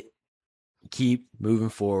hit. Keep moving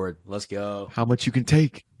forward. Let's go. How much you can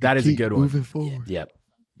take. That is a good one. Moving forward. Yeah. Yep.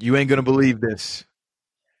 You ain't going to believe this.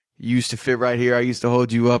 You used to fit right here. I used to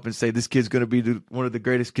hold you up and say, this kid's going to be one of the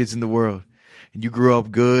greatest kids in the world. And you grew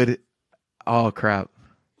up good. Oh, crap.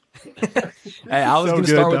 Hey, I was going to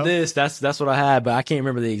start with this. That's what I had, but I can't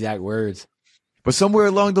remember the exact words. But somewhere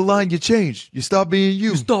along the line, you changed. You stopped being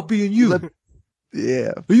you.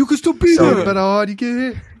 Yeah. You can still be there. But how hard you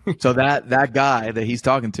get hit. So that guy that he's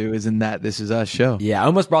talking to is in that This Is Us show. Yeah, I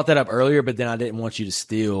almost brought that up earlier, but then I didn't want you to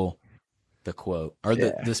steal the quote or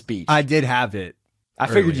the speech. I did have it. I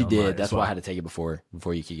figured you did. That's why I had to take it before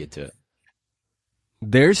you could get to it.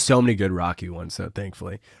 There's so many good Rocky ones, so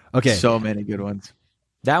thankfully. Okay. So many good ones.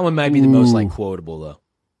 That one might be the most quotable though.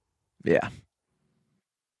 Yeah.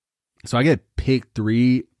 So I get pick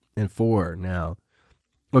 3 and 4 now.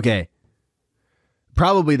 Okay.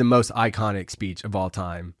 Probably the most iconic speech of all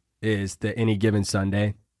time is the Any Given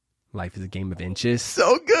Sunday. Life is a game of inches.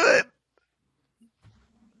 So good.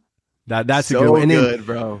 That's so a good one. And good, then,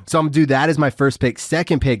 bro. So I'm going to do that as my first pick.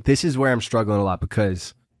 Second pick, this is where I'm struggling a lot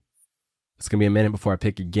because it's going to be a minute before I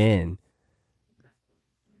pick again.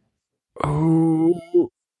 Oh.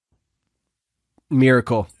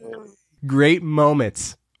 Miracle. Great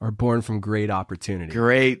moments are born from great opportunity.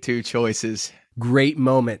 Great 2 choices. Great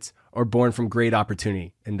moments are born from great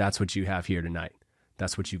opportunity. And that's what you have here tonight.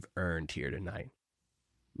 That's what you've earned here tonight.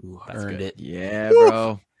 Ooh, That's earned good. it. Yeah,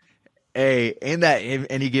 bro. Hey, in that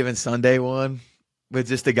Any Given Sunday one, with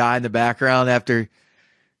just the guy in the background after,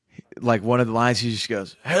 like, one of the lines, he just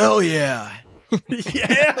goes, "Hell yeah."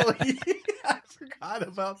 Yeah. I forgot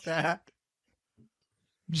about that.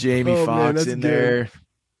 Jamie Oh, man, Foxx that's in good. there.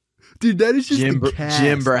 Dude, that is just Jim, the cast.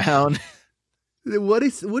 Jim Brown. What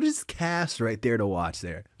is cast right there to watch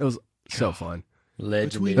there? It was so fun.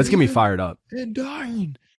 Legendary. Let's get me fired up. And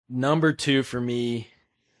dying. Number 2 for me,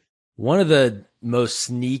 one of the most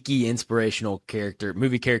sneaky, inspirational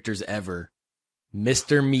movie characters ever,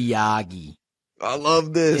 Mr. Miyagi I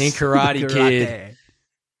love this. in Karate Kid.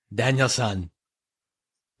 Daniel-san.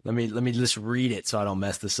 Let me just read it so I don't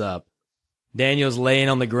mess this up. Daniel's laying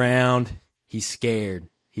on the ground. He's scared.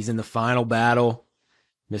 He's in the final battle.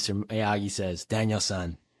 Mr. Miyagi says,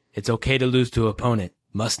 "Daniel-san, it's okay to lose to an opponent.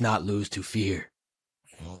 Must not lose to fear."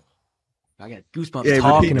 I got goosebumps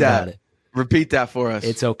talking about it. Repeat that for us.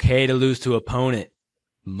 It's okay to lose to opponent.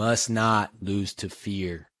 Must not lose to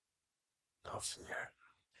fear. No fear.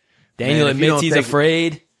 Daniel Man, if you admits don't he's think-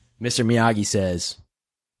 afraid. Mr. Miyagi says,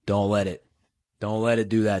 "Don't let it. Don't let it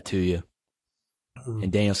do that to you."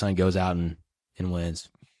 And Daniel-san goes out and wins.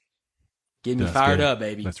 Get me That's fired good. up,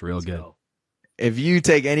 baby. That's real Let's good. go. If you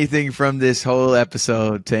take anything from this whole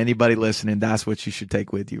episode to anybody listening, that's what you should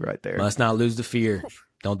take with you right there. Must not lose to fear.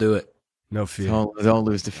 Don't do it. No fear. Don't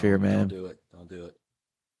lose the fear, man. Don't do it. Don't do it.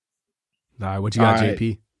 All right, what you got, All right.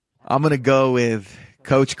 JP? I'm going to go with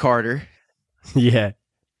Coach Carter. Yeah.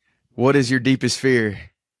 What is your deepest fear?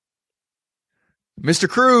 Mr.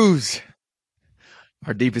 Cruz.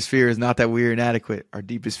 Our deepest fear is not that we are inadequate. Our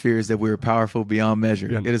deepest fear is that we are powerful beyond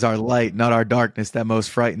measure. Yeah. It is our light, not our darkness, that most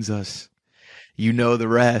frightens us. You know the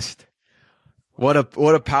rest. What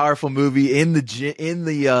a powerful movie in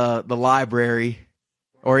the library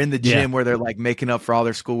or in the gym where they're like making up for all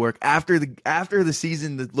their schoolwork after the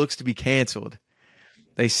season that looks to be canceled.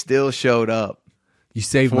 They still showed up. You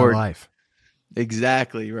saved my life.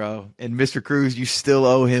 Exactly, bro. And Mr. Cruz, you still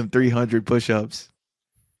owe him 300 push-ups.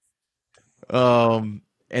 And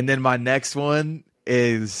then my next one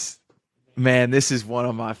is, man, this is one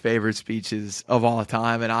of my favorite speeches of all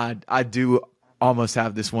time, and I do almost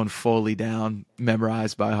have this one fully down,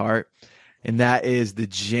 memorized by heart, and that is the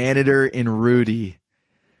janitor in Rudy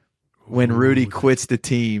when Rudy quits the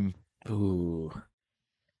team. Ooh.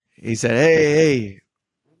 He said, hey,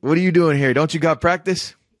 what are you doing here? Don't you got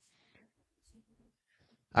practice?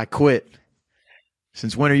 I quit.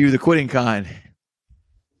 Since when are you the quitting kind?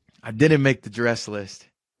 I didn't make the dress list.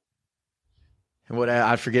 And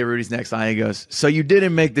I forget Rudy's next line. He goes, so you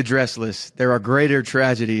didn't make the dress list. There are greater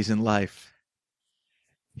tragedies in life.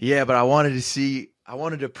 Yeah, but I wanted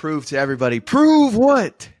to prove to everybody. Prove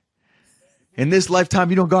what? In this lifetime,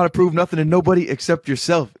 you don't got to prove nothing to nobody except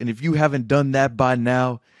yourself. And if you haven't done that by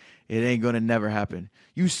now, it ain't going to never happen.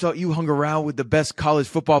 You hung around with the best college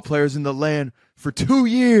football players in the land for 2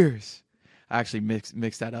 years. I actually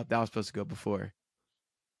mixed that up. That was supposed to go before.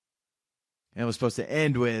 And it was supposed to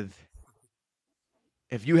end with,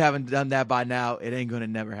 if you haven't done that by now, it ain't going to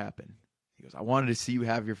never happen. He goes, I wanted to see you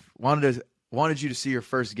wanted you to see your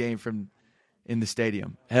first game in the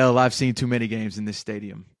stadium. Hell, I've seen too many games in this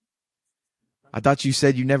stadium. I thought you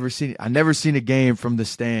said I never seen a game from the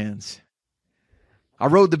stands. I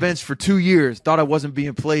rode the bench for 2 years, thought I wasn't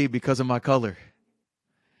being played because of my color.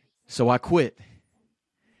 So I quit.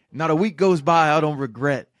 Not a week goes by, I don't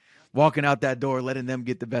regret walking out that door, letting them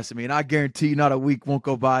get the best of me. And I guarantee you not a week won't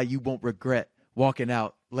go by, you won't regret walking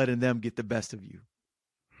out, letting them get the best of you.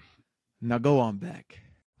 Now go on back.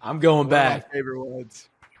 I'm going back. My favorite words.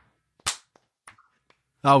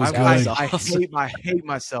 That was good. I hate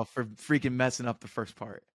myself for freaking messing up the first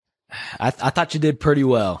part. I thought you did pretty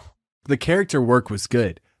well. The character work was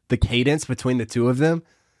good. The cadence between the two of them,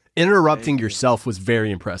 interrupting yourself was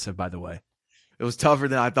very impressive, by the way. It was tougher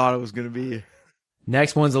than I thought it was going to be.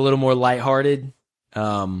 Next one's a little more lighthearted.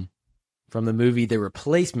 From the movie The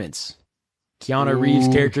Replacements. Keanu Reeves'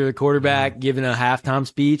 character, the quarterback, giving a halftime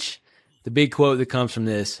speech. The big quote that comes from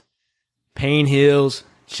this: pain heals,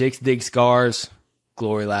 chicks dig scars,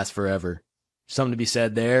 glory lasts forever. Something to be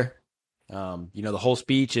said there. The whole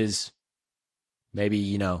speech is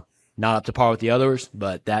maybe, not up to par with the others,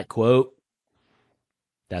 but that quote,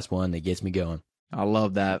 that's one that gets me going. I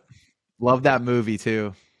love that. Love that movie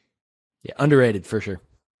too. Yeah, underrated for sure.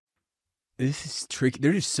 This is tricky.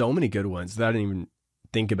 There's just so many good ones that I didn't even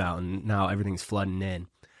think about, and now everything's flooding in.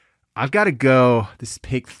 I've got to go. This is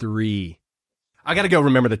pick 3. I got to go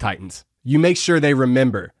Remember the Titans. You make sure they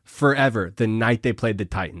remember forever the night they played the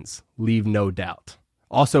Titans. Leave no doubt.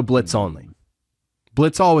 Also, blitz only.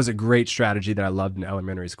 Blitz all was a great strategy that I loved in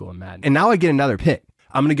elementary school and Madden. And now I get another pick.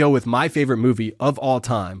 I'm going to go with my favorite movie of all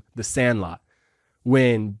time, The Sandlot.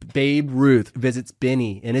 When Babe Ruth visits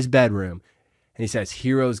Benny in his bedroom and he says,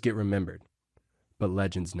 heroes get remembered, but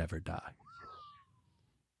legends never die.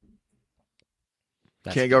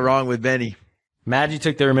 Can't go wrong with Benny. Mad you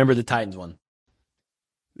took the Remember the Titans one.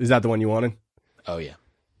 Is that the one you wanted? Oh, yeah.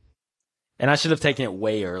 And I should have taken it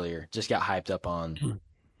way earlier. Just got hyped up on.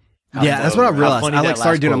 Yeah, that's what I realized. I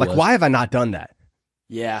started doing. I'm like, why have I not done that?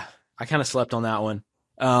 Yeah, I kind of slept on that one.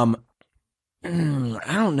 I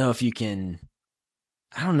don't know if you can.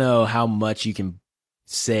 I don't know how much you can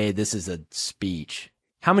say this is a speech.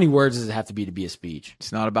 How many words does it have to be a speech?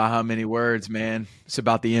 It's not about how many words, man. It's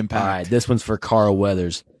about the impact. All right, this one's for Carl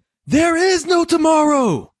Weathers. There is no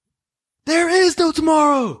tomorrow. There is no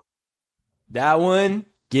tomorrow. That one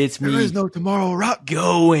gets me. There is no tomorrow. Rock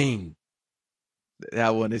going.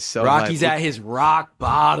 That one is so. Rocky's at his rock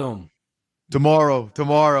bottom. Tomorrow.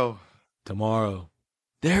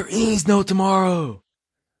 There is no tomorrow.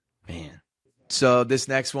 Man. So this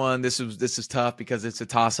next one, this is tough because it's a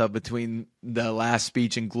toss-up between the last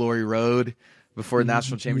speech in Glory Road before the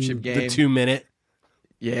national championship game. The 2-minute.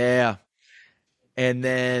 Yeah. And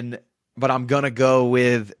then, but I'm going to go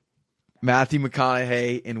with Matthew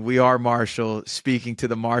McConaughey in We Are Marshall speaking to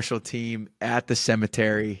the Marshall team at the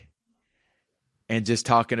cemetery and just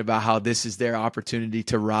talking about how this is their opportunity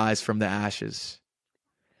to rise from the ashes.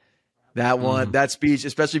 That one, that speech,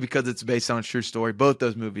 especially because it's based on a true story. Both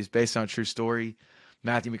those movies based on a true story.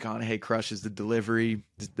 Matthew McConaughey crushes the delivery.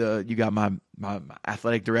 You got my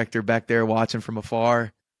athletic director back there watching from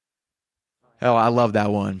afar. Hell, I love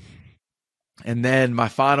that one. And then my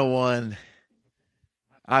final one,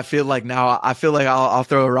 I feel like I'll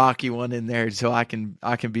throw a Rocky one in there so I can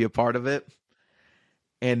be a part of it.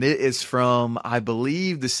 And it is from, I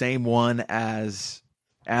believe, the same one as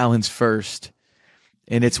Allen's first.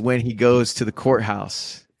 And it's when he goes to the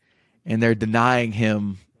courthouse and they're denying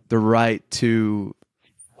him the right to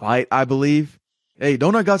fight, I believe. Hey,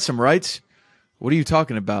 don't I got some rights? What are you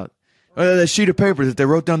talking about? That sheet of paper that they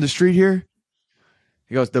wrote down the street here?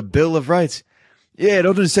 He goes, the Bill of Rights. Yeah,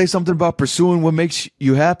 don't it say something about pursuing what makes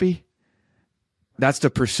you happy? That's the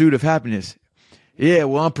pursuit of happiness. Yeah,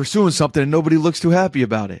 well, I'm pursuing something and nobody looks too happy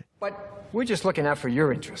about it. But we're just looking out for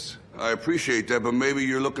your interests. I appreciate that, but maybe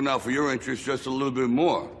you're looking out for your interests just a little bit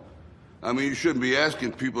more. I mean, you shouldn't be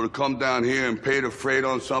asking people to come down here and pay the freight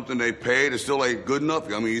on something they paid. It still ain't good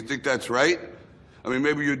enough. I mean, you think that's right? I mean,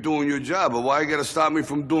 maybe you're doing your job, but why you gotta stop me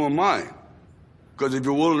from doing mine? Because if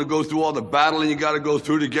you're willing to go through all the battling you gotta go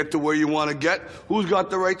through to get to where you want to get, who's got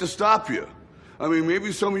the right to stop you? I mean,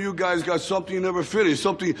 maybe some of you guys got something you never finished,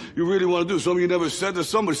 something you really want to do, something you never said to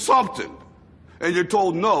somebody, something. And you're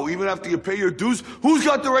told no, even after you pay your dues. Who's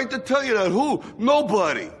got the right to tell you that? Who?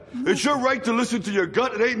 Nobody. It's your right to listen to your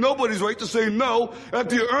gut. It ain't nobody's right to say no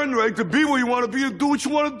after you earn the right to be where you want to be and do what you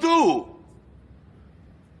want to do.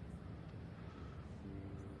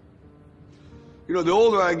 You know, the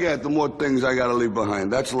older I get, the more things I got to leave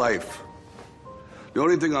behind. That's life. The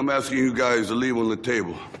only thing I'm asking you guys to leave on the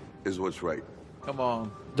table is what's right. Come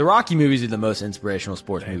on. The Rocky movies are the most inspirational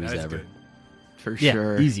sports movies ever. Good. For Yeah,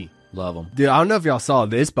 sure. easy. Love them. Dude, I don't know if y'all saw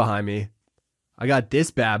this behind me. I got this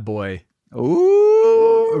bad boy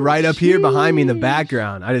Ooh. right up here behind me in the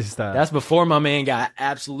background. I just That's before my man got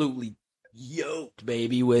absolutely yoked,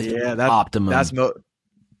 baby, with Yeah, Optimum.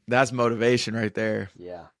 That's motivation right there.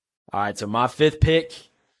 Yeah. All right, so my fifth pick,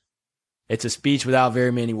 it's a speech without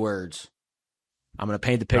very many words. I'm going to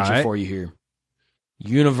paint the picture All right. for you here.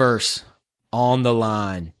 Universe on the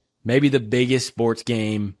line. Maybe the biggest sports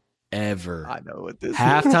game ever. I know what this is.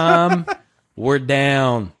 Halftime, we're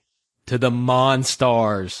down to the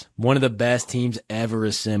Monstars, one of the best teams ever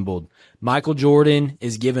assembled. Michael Jordan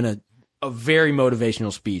is giving a very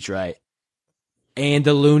motivational speech, right? And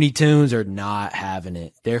the Looney Tunes are not having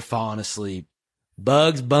it. They're falling asleep.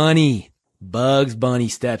 Bugs Bunny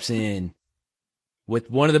steps in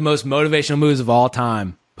with one of the most motivational moves of all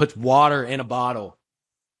time. Puts water in a bottle.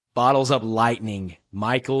 Bottles up lightning.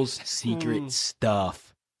 Michael's secret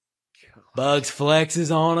stuff. Bugs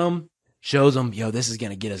flexes on them, shows them, yo, this is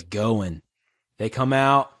going to get us going. They come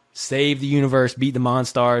out, save the universe, beat the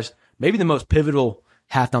Monstars. Maybe the most pivotal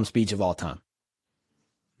halftime speech of all time.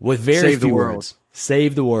 With very few words.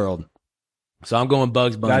 Save the world. So I'm going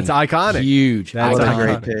Bugs Bunny. That's iconic. Huge. That's iconic.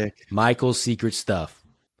 a great pick. Michael's secret stuff.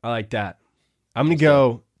 I like that. I'm going to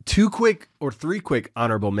go 3 quick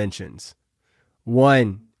honorable mentions.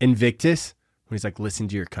 One, Invictus, when he's like, listen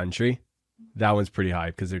to your country. That one's pretty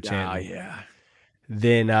hype because they're chanting. Yeah.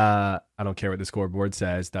 Then I don't care what the scoreboard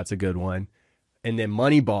says. That's a good one. And then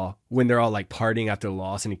Moneyball, when they're all like partying after the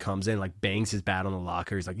loss and he comes in, like bangs his bat on the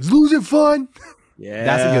locker. He's like, he's losing fun. Yeah.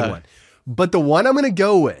 That's a good one. But the one I'm going to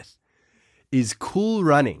go with is Cool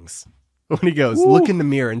Runnings. When he goes, look in the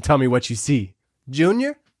mirror and tell me what you see.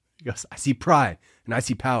 Junior? He goes, I see pride and I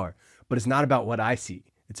see power, but it's not about what I see.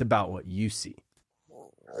 It's about what you see.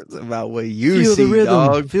 It's about what you Feel see, the rhythm.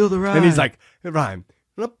 dog. Feel the rhyme. And he's like, rhyme.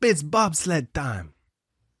 It's bobsled time.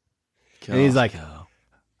 And he's like,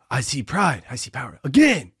 I see pride. I see power.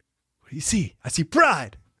 Again. What do you see? I see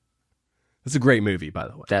pride. That's a great movie, by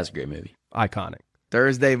the way. That's a great movie. Iconic.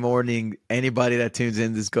 Thursday morning, anybody that tunes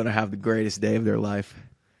in is going to have the greatest day of their life.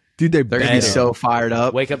 Dude, they're going to be so fired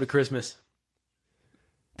up. Wake up to Christmas.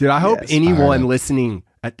 Dude, I hope Yes, anyone listening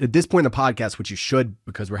at this point in the podcast, which you should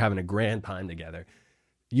because we're having a grand time together,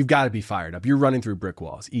 you've got to be fired up. You're running through brick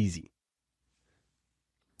walls. Easy.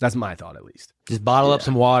 That's my thought, at least. Just bottle up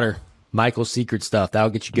some water. Michael's secret stuff. That'll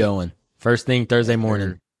get you going. First thing Thursday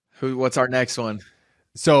morning. What's our next one?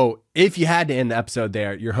 So if you had to end the episode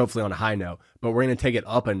there, you're hopefully on a high note, but we're going to take it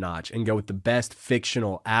up a notch and go with the best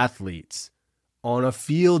fictional athletes on a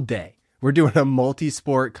field day. We're doing a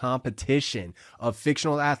multi-sport competition of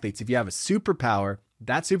fictional athletes. If you have a superpower,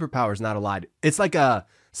 that superpower is not allowed. It's like a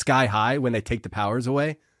Sky High when they take the powers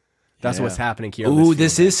away. That's what's happening here. Ooh,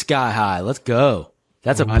 this is Sky High. Let's go.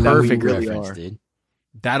 That's a perfect really reference, are. dude.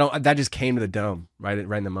 That just came to the dome right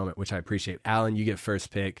in the moment, which I appreciate. Alan, you get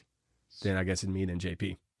first pick. Then I guess it's me, then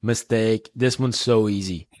JP. Mistake. This one's so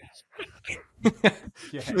easy.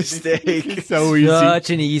 Mistake. So easy. Such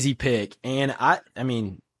an easy pick. And I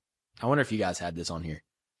mean, I wonder if you guys had this on here.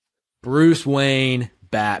 Bruce Wayne,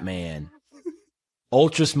 Batman.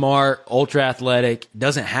 Ultra smart, ultra athletic,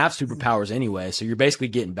 doesn't have superpowers anyway, so you're basically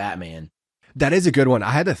getting Batman. That is a good one.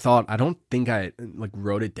 I had a thought. I don't think I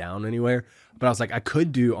wrote it down anywhere, but I was like, I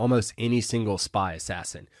could do almost any single spy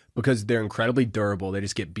assassin because they're incredibly durable. They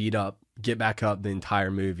just get beat up, get back up the entire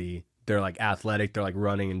movie. They're like athletic. They're like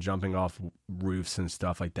running and jumping off roofs and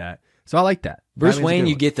stuff like that. So I like that. Bruce Batman's a Wayne, good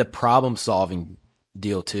you one. get the problem solving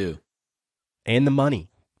deal too. And the money.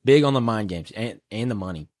 Big on the mind games and the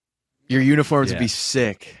money. Your uniforms would Yeah. be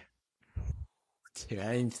sick. Dude,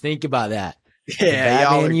 I didn't think about that. Yeah,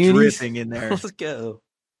 y'all are Batman unis? dripping in there. Let's go.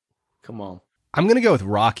 Come on. I'm going to go with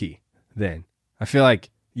Rocky then. I feel like,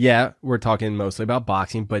 yeah, we're talking mostly about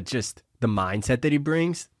boxing, but just the mindset that he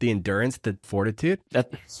brings, the endurance, the fortitude.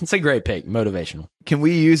 That's a great pick. Motivational. Can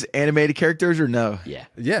we use animated characters or no? Yeah.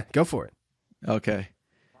 Yeah, go for it. Okay.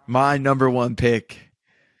 My number one pick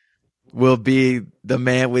will be the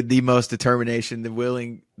man with the most determination,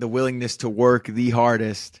 the willingness to work the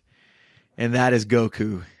hardest, and that is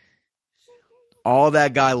Goku. All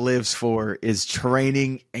that guy lives for is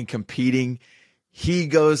training and competing. He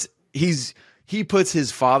puts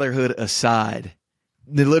his fatherhood aside,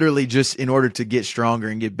 literally just in order to get stronger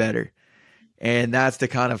and get better. And that's the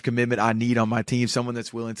kind of commitment I need on my team, someone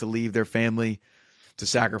that's willing to leave their family to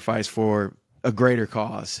sacrifice for a greater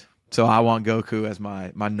cause. So I want Goku as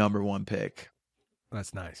my number one pick.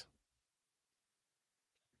 That's nice.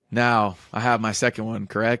 Now, I have my second one,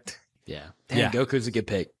 correct? Yeah. Damn, Yeah. Goku's a good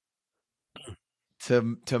pick.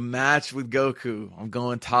 To match with Goku, I'm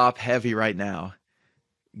going top heavy right now.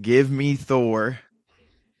 Give me Thor.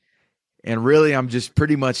 And really, I'm just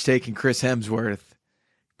pretty much taking Chris Hemsworth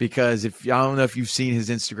because I don't know if you've seen his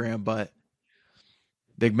Instagram, but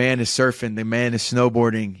the man is surfing, the man is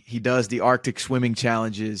snowboarding. He does the Arctic swimming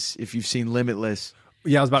challenges. If you've seen Limitless.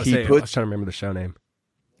 Yeah, I was about to He say, I put- was trying to remember the show name.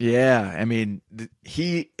 Yeah, I mean,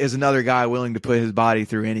 he is another guy willing to put his body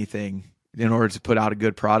through anything in order to put out a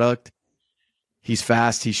good product. He's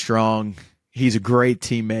fast, he's strong, he's a great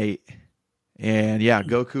teammate. And yeah,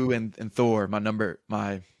 Goku and Thor,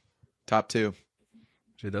 my top two.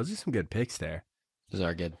 Dude, those are some good picks there. Those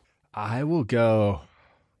are good. I will go.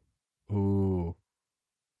 Ooh.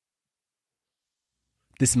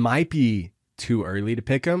 This might be too early to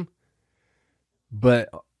pick him, but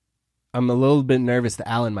I'm a little bit nervous that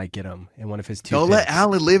Alan might get him in one of his two Don't picks. let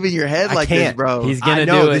Alan live in your head I like this, can't. bro. He's gonna I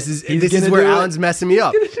know, do it. This is He's this is gonna where do it. Alan's messing me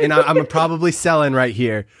up, and I'm probably selling right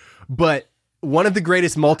here. But one of the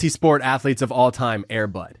greatest multi-sport athletes of all time, Air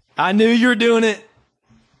Bud. I knew you were doing it.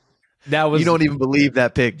 That was You don't even believe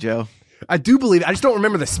that pick, Joe. I do believe it. I just don't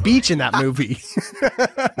remember the speech in that movie.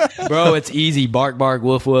 bro. It's easy. Bark, bark,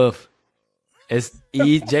 woof, woof. It's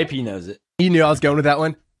JP knows it. You knew I was going with that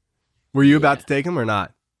one? Were you about to take him or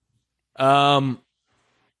not? I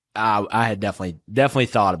had definitely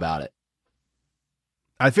thought about it.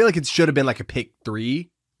 I feel like it should have been like a pick 3,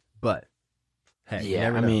 but hey, you Yeah,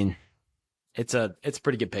 never I know. mean, it's a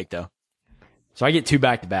pretty good pick though. So I get 2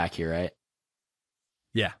 back to back here, right?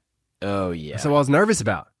 Yeah. Oh yeah. That's what I was nervous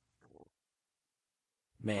about.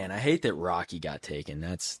 Man, I hate that Rocky got taken.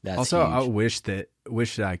 That's Also, I huge. wish that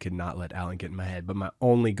I could not let Allen get in my head, but my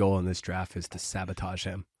only goal in this draft is to sabotage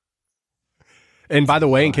him. And by the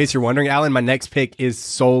way, in case you're wondering, Allen, my next pick is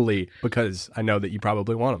solely because I know that you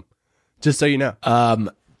probably want him. Just so you know.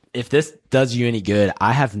 If this does you any good,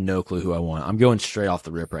 I have no clue who I want. I'm going straight off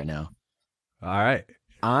the rip right now. All right.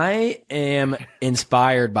 I am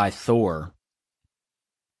inspired by Thor.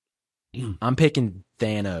 I'm picking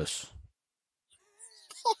Thanos.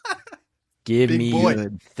 Give Big me boy.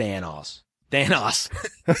 Thanos. Thanos.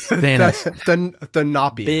 Thanos. The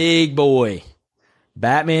Noppy. Big boy.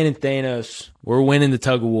 Batman and Thanos. We're winning the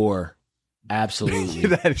tug of war. Absolutely.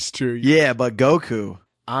 That is true. Yeah, but Goku.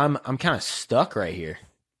 I'm kind of stuck right here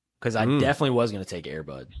because I definitely was going to take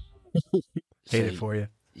Airbud. Hate it for you.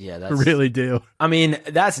 Yeah, I that's really do. I mean,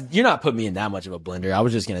 you're not putting me in that much of a blender. I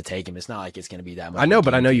was just going to take him. It's not like it's going to be that much. I know, of a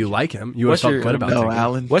but I game know you changer. like him. You would have What's felt your- good about No, taking him.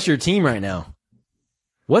 Alan. What's your team right now?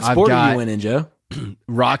 What I've sport are got- you winning, Joe?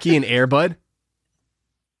 Rocky and Airbud.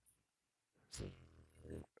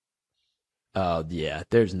 Oh, yeah.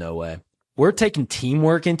 There's no way. We're taking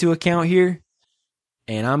teamwork into account here,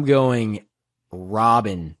 and I'm going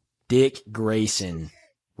Robin, Dick Grayson,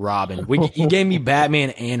 Robin. You gave me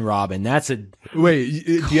Batman and Robin. That's a Wait,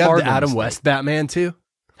 do you have the Cardinals Adam thing. West Batman too?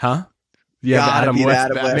 huh? You have the Gotta Adam be the West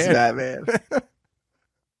Adam West Batman.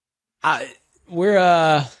 Batman.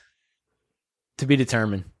 We're to be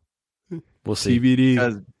determined. We'll see. TBD.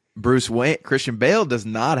 Because Bruce Wayne, Christian Bale does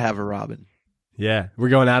not have a Robin. Yeah, we're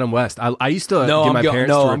going Adam West. I used to No, get my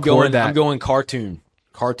parents to record that. I'm going cartoon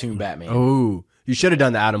Batman. Oh, you should have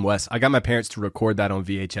done the Adam West. I got my parents to record that on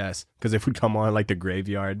VHS because it would come on like the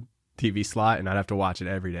graveyard TV slot, and I'd have to watch it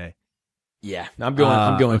every day. Yeah, I'm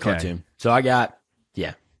going okay. cartoon. So I got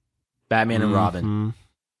Batman and Robin. Mhm.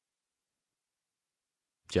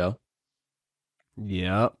 Joe.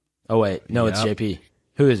 Yep, Oh wait, no, it's Yep. JP.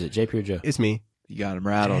 Who is it? JP or Joe? it's me. You got him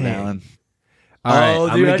rattled, Dang. Alan. All right, Oh,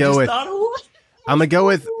 I'm dude, gonna I go just with thought of one. I'm gonna go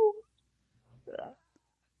with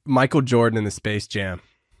Michael Jordan in the Space Jam.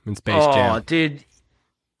 In Space Oh, Jam. dude,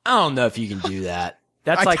 I don't know if you can do that.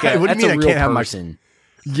 That's I like can't- what do you that's a mean I real can't have my- person.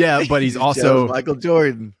 Yeah, but he's Joe's also. Michael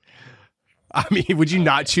Jordan. I mean, would you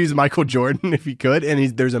not choose Michael Jordan if you could?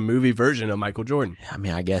 And there's a movie version of Michael Jordan. I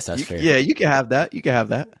mean, I guess that's fair. Yeah, you can have that. You can have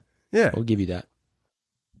that. Yeah. We'll give you that.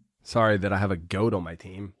 Sorry that I have a goat on my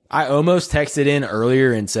team. I almost texted in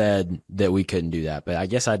earlier and said that we couldn't do that, but I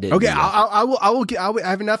guess I didn't. Okay, do that. I will. I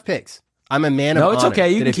have enough picks. I'm a man of No, honor. it's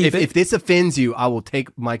okay. You That can if, keep if, it. if this offends you, I will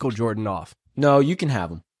take Michael Jordan off. No, you can have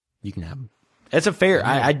them. You can have them. It's a fair.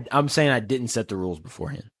 I'm saying I didn't set the rules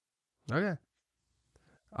beforehand. Okay.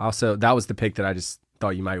 Also, that was the pick that I just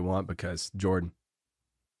thought you might want because Jordan.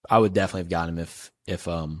 I would definitely have gotten him if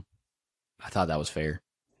I thought that was fair.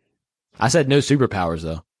 I said no superpowers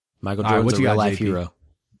though. Michael All right, Jordan's what a you real got, life JP?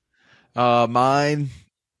 hero. Mine.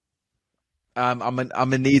 I'm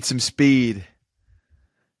gonna need some speed.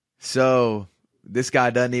 So this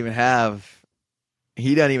guy doesn't even have.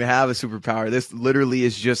 He doesn't even have a superpower. This literally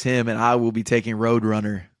is just him, and I will be taking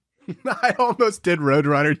Roadrunner. I almost did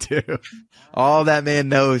Roadrunner too. All that man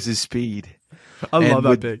knows is speed. I And love that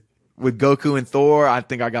with- pick. With Goku and Thor, I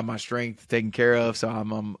think I got my strength taken care of, so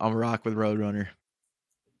I'm rock with Roadrunner.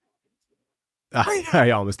 I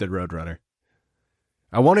almost did Roadrunner.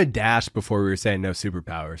 I wanted Dash before we were saying no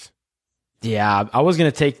superpowers. Yeah, I was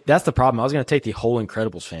gonna take. That's the problem. I was gonna take the whole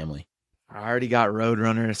Incredibles family. I already got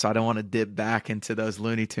Roadrunner, so I don't want to dip back into those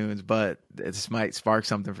Looney Tunes, but this might spark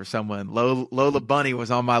something for someone. Lola Bunny was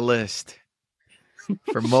on my list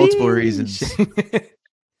for multiple reasons.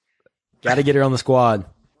 Got to get her on the squad.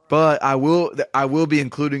 But I will be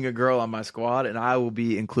including a girl on my squad, and I will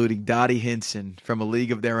be including Dottie Hinson from A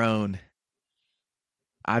League of Their Own.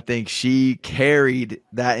 I think she carried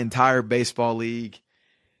that entire baseball league.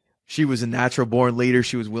 She was a natural born leader.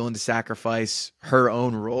 She was willing to sacrifice her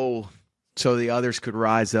own role so the others could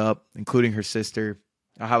rise up, including her sister.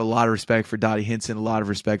 I have a lot of respect for Dottie Hinson, a lot of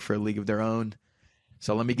respect for A League of Their Own.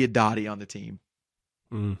 So let me get Dottie on the team.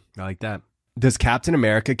 I like that. Does Captain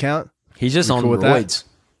America count? He's just You on cool with that? roids.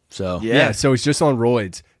 So Yeah. So he's just on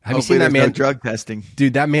roids. Have you Hopefully seen that there's no man? drug testing.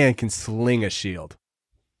 Dude, that man can sling a shield.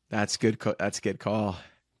 That's good. That's a good call.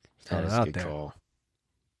 That is a out good there. call.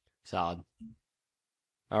 Solid.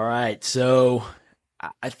 All right. So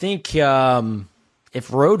I think if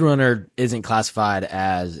Roadrunner isn't classified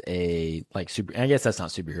as a super, I guess that's not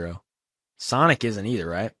superhero. Sonic isn't either,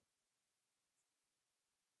 right?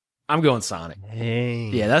 I'm going Sonic. Hey.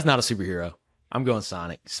 Yeah, that's not a superhero. I'm going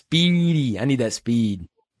Sonic. Speedy. I need that speed.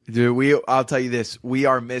 Dude, I'll tell you this. We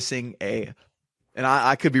are missing and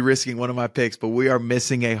I could be risking one of my picks, but we are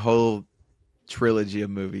missing a whole trilogy of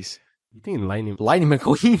movies. You think Lightning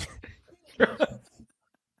McQueen?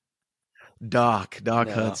 Doc No,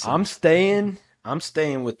 Hudson. I'm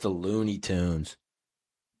staying with the Looney Tunes.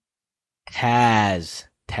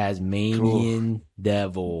 Tasmanian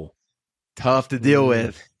Devil. Tough to deal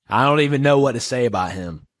with. I don't even know what to say about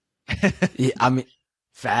him. Yeah, I mean,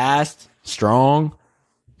 fast, strong,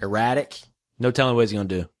 erratic. No telling what he's going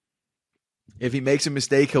to do. If he makes a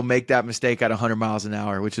mistake, he'll make that mistake at 100 miles an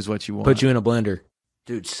hour, which is what you want. Put you in a blender.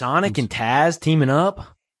 Dude, Sonic and Taz teaming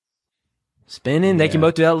up. Spinning. They can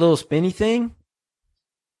both do that little spinny thing.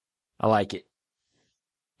 I like it.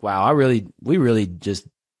 Wow, we really just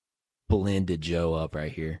blended Joe up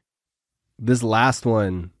right here. This last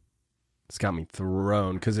one, it's got me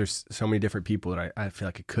thrown because there's so many different people that I feel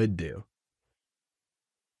like I could do.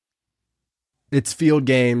 It's field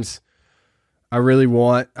games. I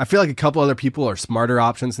feel like a couple other people are smarter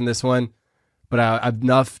options in this one, but I've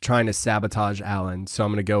enough trying to sabotage Alan. So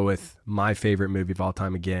I'm going to go with my favorite movie of all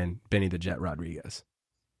time again, Benny the Jet Rodriguez.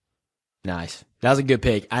 Nice. That was a good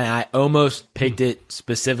pick. I almost picked it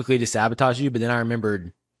specifically to sabotage you, but then I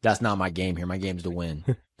remembered that's not my game here. My game's to win.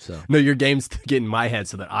 So No, your game's to get in my head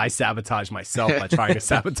so that I sabotage myself by trying to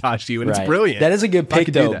sabotage you, and Right. it's brilliant. That is a good I pick,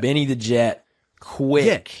 could do though. that. Benny the Jet. Quick.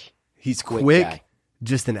 Yeah. He's quick, guy.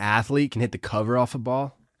 just an athlete, can hit the cover off a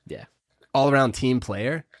ball. Yeah. All around team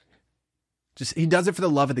player. He does it for the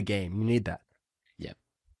love of the game. You need that. Yeah.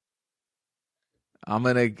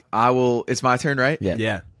 It's my turn, right? Yeah.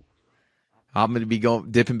 Yeah. I'm going to be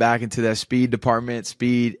dipping back into that speed department,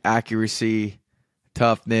 speed, accuracy,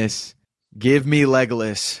 toughness. Give me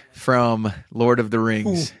Legolas from Lord of the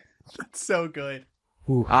Rings. That's so good.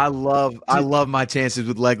 I love my chances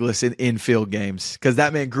with Legolas in field games because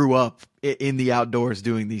that man grew up in the outdoors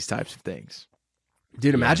doing these types of things.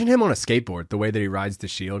 Dude, imagine him on a skateboard, the way that he rides the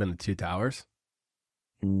shield in the Two Towers.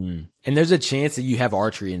 And there's a chance that you have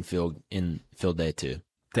archery in field day too.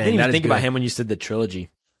 Dang, I didn't that even is think about good. him when you said the trilogy.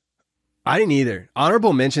 I didn't either.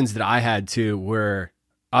 Honorable mentions that I had too were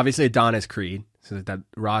obviously Adonis Creed, so that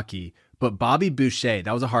Rocky, but Bobby Boucher,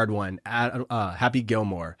 that was a hard one. Happy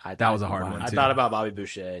Gilmore, that was a hard one too. I thought about Bobby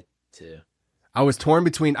Boucher too. I was torn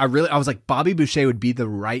between. I was like, Bobby Boucher would be the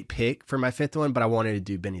right pick for my fifth one, but I wanted to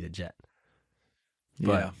do Benny the Jet.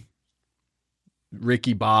 But Yeah.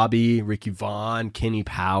 Ricky Bobby, Ricky Vaughn, Kenny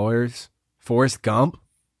Powers, Forrest Gump,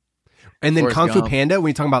 and then Forrest Kung Fu Gump. Panda. When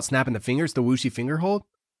you talking about snapping the fingers, the whooshy finger hold.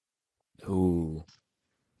 Ooh.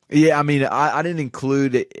 Yeah, I mean, I didn't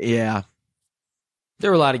include it. Yeah.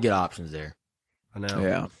 There were a lot of good options there. I know.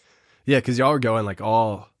 Yeah. Yeah, because y'all were going like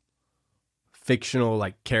all fictional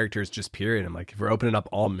like characters, just period. I'm like, if we're opening up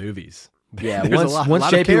all movies, Yeah, there's once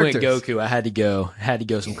of JP went characters. Goku, I had to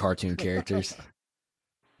go some cartoon characters.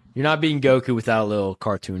 You're not being Goku without a little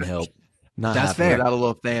cartoon help. Not That's happening. fair. Without a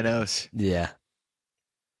little Thanos. Yeah.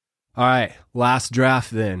 All right, last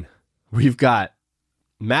draft then. We've got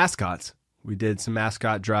mascots. We did some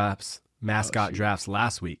mascot drafts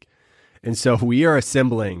last week. And so we are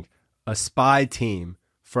assembling a spy team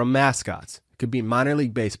from mascots. It could be minor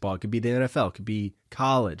league baseball, it could be the NFL, it could be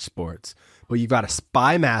college sports. But you've got a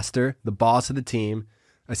spy master, the boss of the team,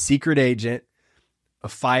 a secret agent, a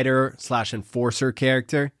fighter / enforcer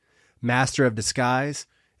character, master of disguise,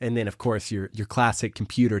 and then of course your classic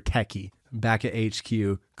computer techie back at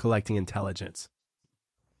HQ collecting intelligence.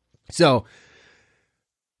 So,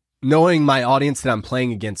 knowing my audience that I'm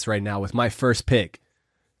playing against right now with my first pick,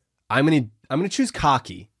 I'm gonna choose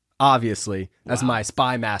Cocky, obviously, as my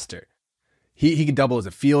spy master. He can double as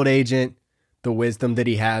a field agent, the wisdom that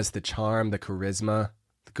he has, the charm, the charisma,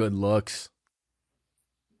 the good looks.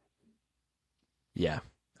 Yeah.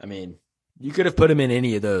 I mean, you could have put him in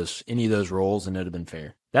any of those roles and it would have been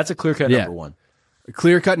fair. That's a clear cut Yeah. number one.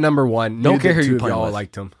 Clear cut number one. Don't Knew care that who two you're of playing y'all with.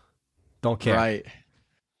 liked him. Don't care. Right.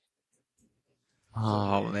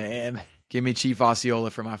 Oh, man. Give me Chief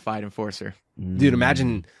Osceola for my fight enforcer. Dude,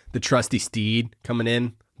 imagine the trusty steed coming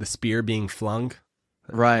in, the spear being flung.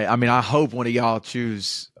 Right. I mean, I hope one of y'all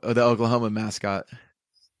choose the Oklahoma mascot.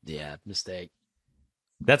 Yeah, mistake.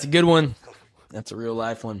 That's a good one. That's a real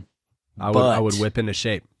life one. I would whip into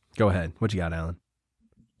shape. Go ahead. What you got, Alan?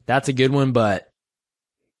 That's a good one, but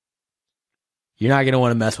you're not going to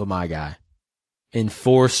want to mess with my guy.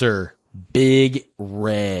 Enforcer, Big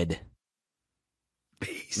Red.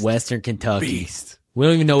 Beast. Western Kentucky. Beast. We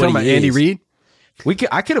don't even know Talking what about he is. Andy Reid?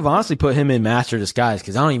 I could have honestly put him in Master of Disguise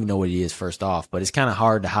because I don't even know what he is first off, but it's kind of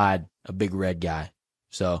hard to hide a big red guy.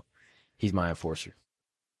 So he's my enforcer.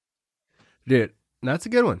 Dude, that's a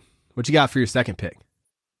good one. What you got for your second pick?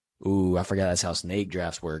 Ooh, I forgot that's how snake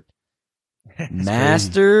drafts work.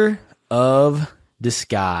 Master of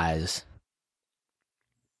Disguise.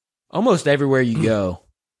 Almost everywhere you go,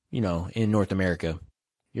 in North America,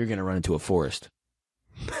 you're going to run into a forest.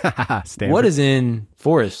 What is in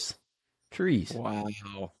forests? Trees. Wow.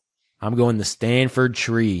 I'm going the Stanford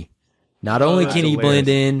tree. Not only can he blend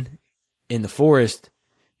in the forest,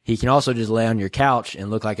 he can also just lay on your couch and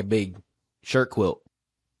look like a big shirt quilt.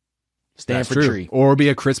 Stanford tree. Or be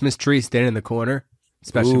a Christmas tree standing in the corner,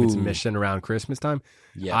 especially if it's Ooh. mission around Christmas time.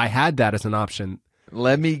 Yeah. I had that as an option.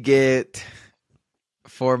 Let me get,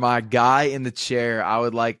 for my guy in the chair, I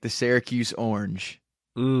would like the Syracuse orange.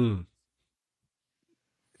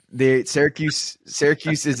 The Syracuse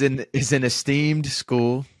is an esteemed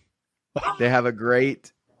school. They have a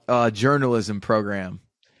great journalism program.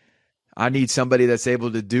 I need somebody that's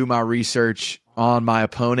able to do my research on my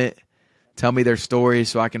opponent, tell me their story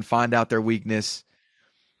so I can find out their weakness.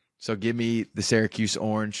 So give me the Syracuse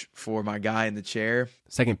orange for my guy in the chair.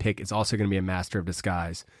 Second pick is also going to be a Master of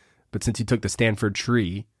Disguise. But since you took the Stanford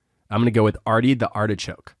tree, I'm going to go with Artie the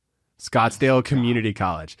Artichoke. Scottsdale Community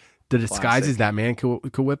College. The disguises that man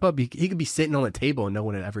could whip up. He could be sitting on a table and no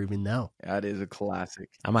one would ever even know. That is a classic.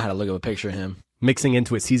 I might have to look up a picture of him. Mixing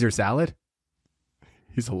into a Caesar salad.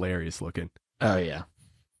 He's hilarious looking. Oh, yeah.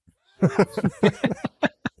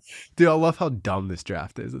 Dude, I love how dumb this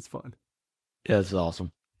draft is. It's fun. Yeah, that's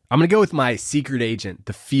awesome. I'm going to go with my secret agent,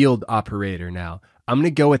 the field operator now. I'm going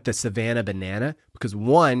to go with the Savannah Banana because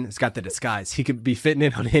one, it's got the disguise. He could be fitting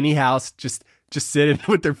in on any house, just sitting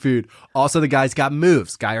with their food. Also, the guy's got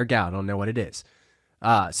moves, guy or gal. I don't know what it is.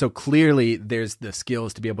 So clearly there's the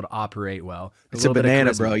skills to be able to operate well. It's a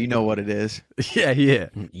banana, bro. You know what it is. Yeah. You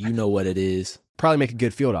know what it is. Probably make a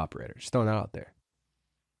good field operator. Just throwing that out there.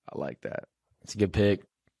 I like that. It's a good pick.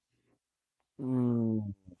 Dude,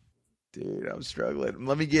 I'm struggling.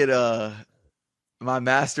 Let me get my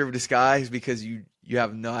Master of Disguise because you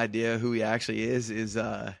have no idea who he actually is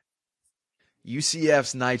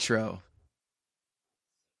UCF's Nitro.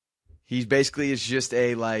 He's basically is just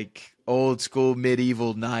a like old school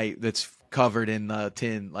medieval knight that's covered in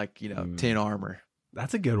tin, tin armor.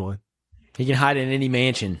 That's a good one. He can hide in any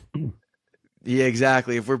mansion. Yeah,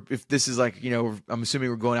 exactly. If this is like, I'm assuming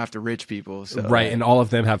we're going after rich people. So. Right, and all of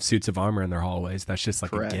them have suits of armor in their hallways. That's just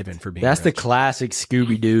like Correct. a given for being That's the rich. classic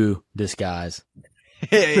Scooby-Doo disguise.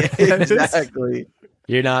 Exactly.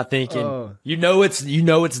 You're not thinking, you know it's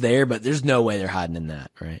there, but there's no way they're hiding in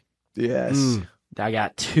that, right? Yes. I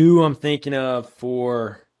got two I'm thinking of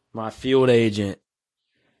for my field agent.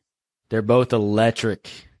 They're both electric.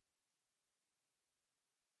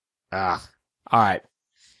 All right.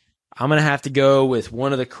 I'm going to have to go with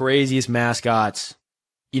one of the craziest mascots.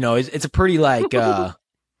 It's a pretty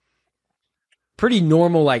pretty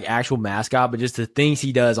normal actual mascot, but just the things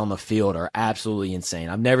he does on the field are absolutely insane.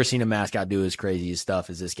 I've never seen a mascot do as crazy stuff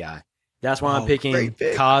as this guy. That's why I'm picking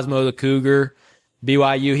Cosmo the Cougar,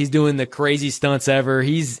 BYU. He's doing the crazy stunts ever.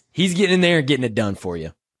 He's getting in there and getting it done for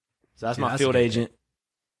you. So that's my field agent.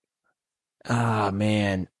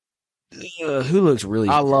 Man. Who looks really...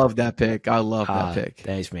 I love that pick. I love that pick.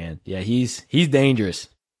 Thanks, man. Yeah, he's dangerous.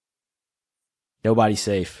 Nobody's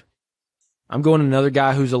safe. I'm going another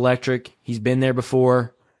guy who's electric. He's been there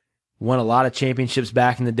before. Won a lot of championships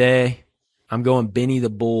back in the day. I'm going Benny the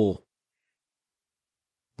Bull.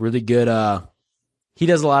 Really good. He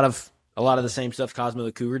does a lot of the same stuff Cosmo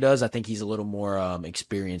the Cougar does. I think he's a little more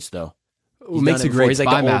experienced though. Makes a great He's like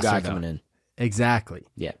spy the old master, guy though. coming in. Exactly.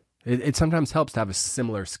 Yeah. It sometimes helps to have a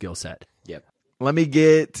similar skill set. Yep. Let me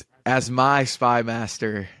get as my spy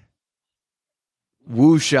master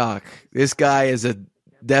Woo Shock. This guy is a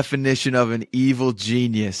definition of an evil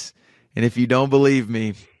genius. And if you don't believe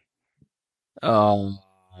me. Oh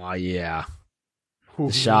yeah.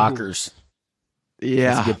 The Shockers.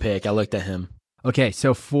 Yeah. That's a good pick. I looked at him. Okay,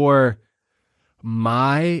 so for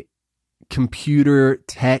my computer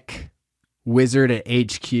tech wizard at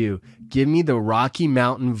HQ, give me the Rocky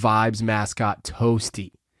Mountain Vibes mascot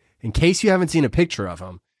Toasty. In case you haven't seen a picture of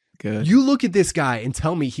him, Good. You look at this guy and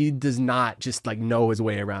tell me he does not just know his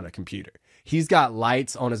way around a computer. He's got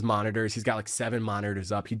lights on his monitors. He's got 7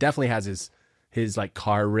 monitors up. He definitely has his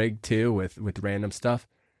car rig too with random stuff.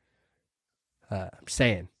 I'm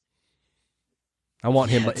saying. I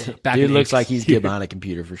want him back. Dude in looks HQ. like he's good behind a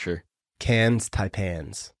computer for sure. Cairns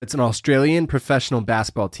Taipans. It's an Australian professional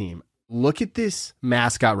basketball team. Look at this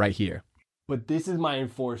mascot right here. But this is my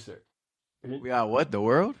enforcer. We got what? The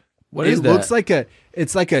world? What is it that? looks like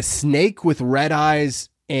it's like a snake with red eyes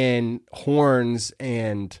and horns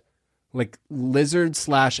and like lizard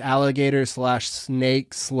 / alligator /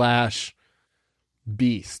 snake /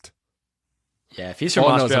 beast. Yeah, if he's from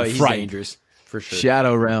All I know is Australia, I'm he's frightened. dangerous for sure.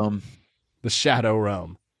 Shadow Realm. The Shadow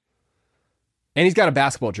Realm. And he's got a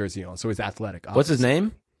basketball jersey on, so he's athletic. What's his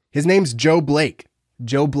name? His name's Joe Blake.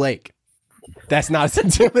 Joe Blake. That's not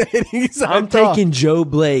intimidating. I'm taking Joe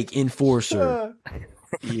Blake, enforcer.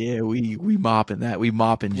 Yeah, we mopping that. We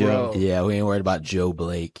mopping Joe. Bro. Yeah, we ain't worried about Joe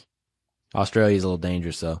Blake. Australia's a little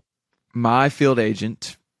dangerous, though. My field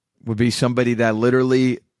agent would be somebody that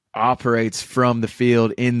literally operates from the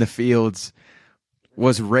field, in the fields,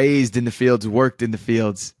 was raised in the fields, worked in the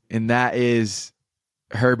fields, and that is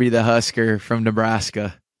Herbie the Husker from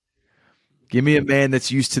Nebraska. Give me a man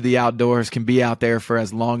that's used to the outdoors, can be out there for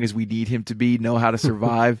as long as we need him to be, know how to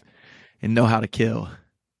survive, and know how to kill.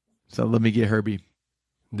 So let me get Herbie.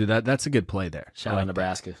 Dude, that's a good play there. Shout out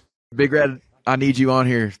Nebraska. Big Red, I need you on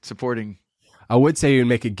here supporting. I would say you'd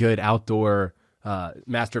make a good outdoor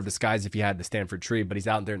master of disguise if you had the Stanford tree, but he's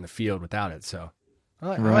out there in the field without it. So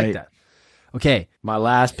I like that. Okay. My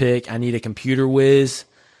last pick, I need a computer whiz.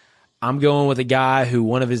 I'm going with a guy who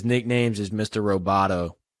one of his nicknames is Mr.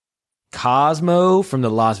 Roboto. Cosmo from the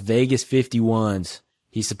Las Vegas 51s.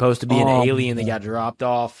 He's supposed to be an alien that got dropped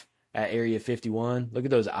off at Area 51. Look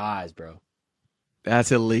at those eyes, bro.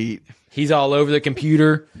 That's elite. He's all over the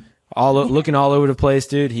computer, looking all over the place,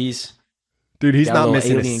 dude. He's not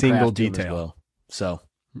missing a alien single craft to him as detail. well. So,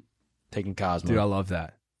 taking Cosmo. Dude, I love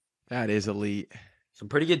that. That is elite. Some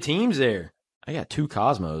pretty good teams there. I got 2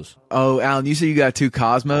 Cosmos. Oh, Alan, you said you got 2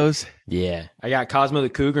 Cosmos? Yeah. I got Cosmo the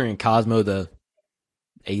Cougar and Cosmo the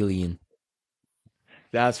Alien.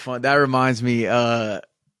 That's fun. That reminds me, Joe,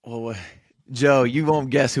 you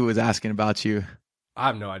won't guess who was asking about you. I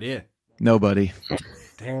have no idea. Nobody.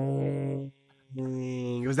 Dang.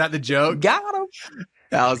 Was that the joke? Got him.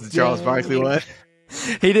 That was the Charles Barkley one.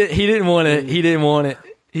 He didn't want it. He didn't want it.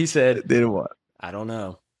 He said, Didn't what? I don't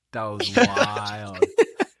know. That was wild.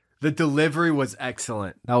 The delivery was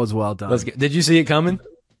excellent. That was well done. Let's go. Did you see it coming?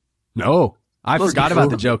 No, I Let's forgot go.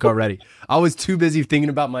 about the joke already. I was too busy thinking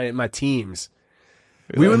about my teams.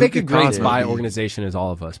 We would make a great Cosmo spy be? organization as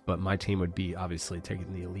all of us, but my team would be obviously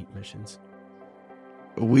taking the elite missions.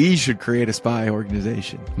 We should create a spy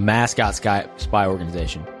organization. Mascot spy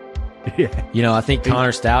organization. Yeah. You know, I think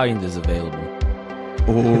Connor Stallions is available.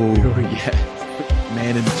 Oh, yeah.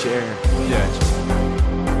 Man in the chair. Yeah.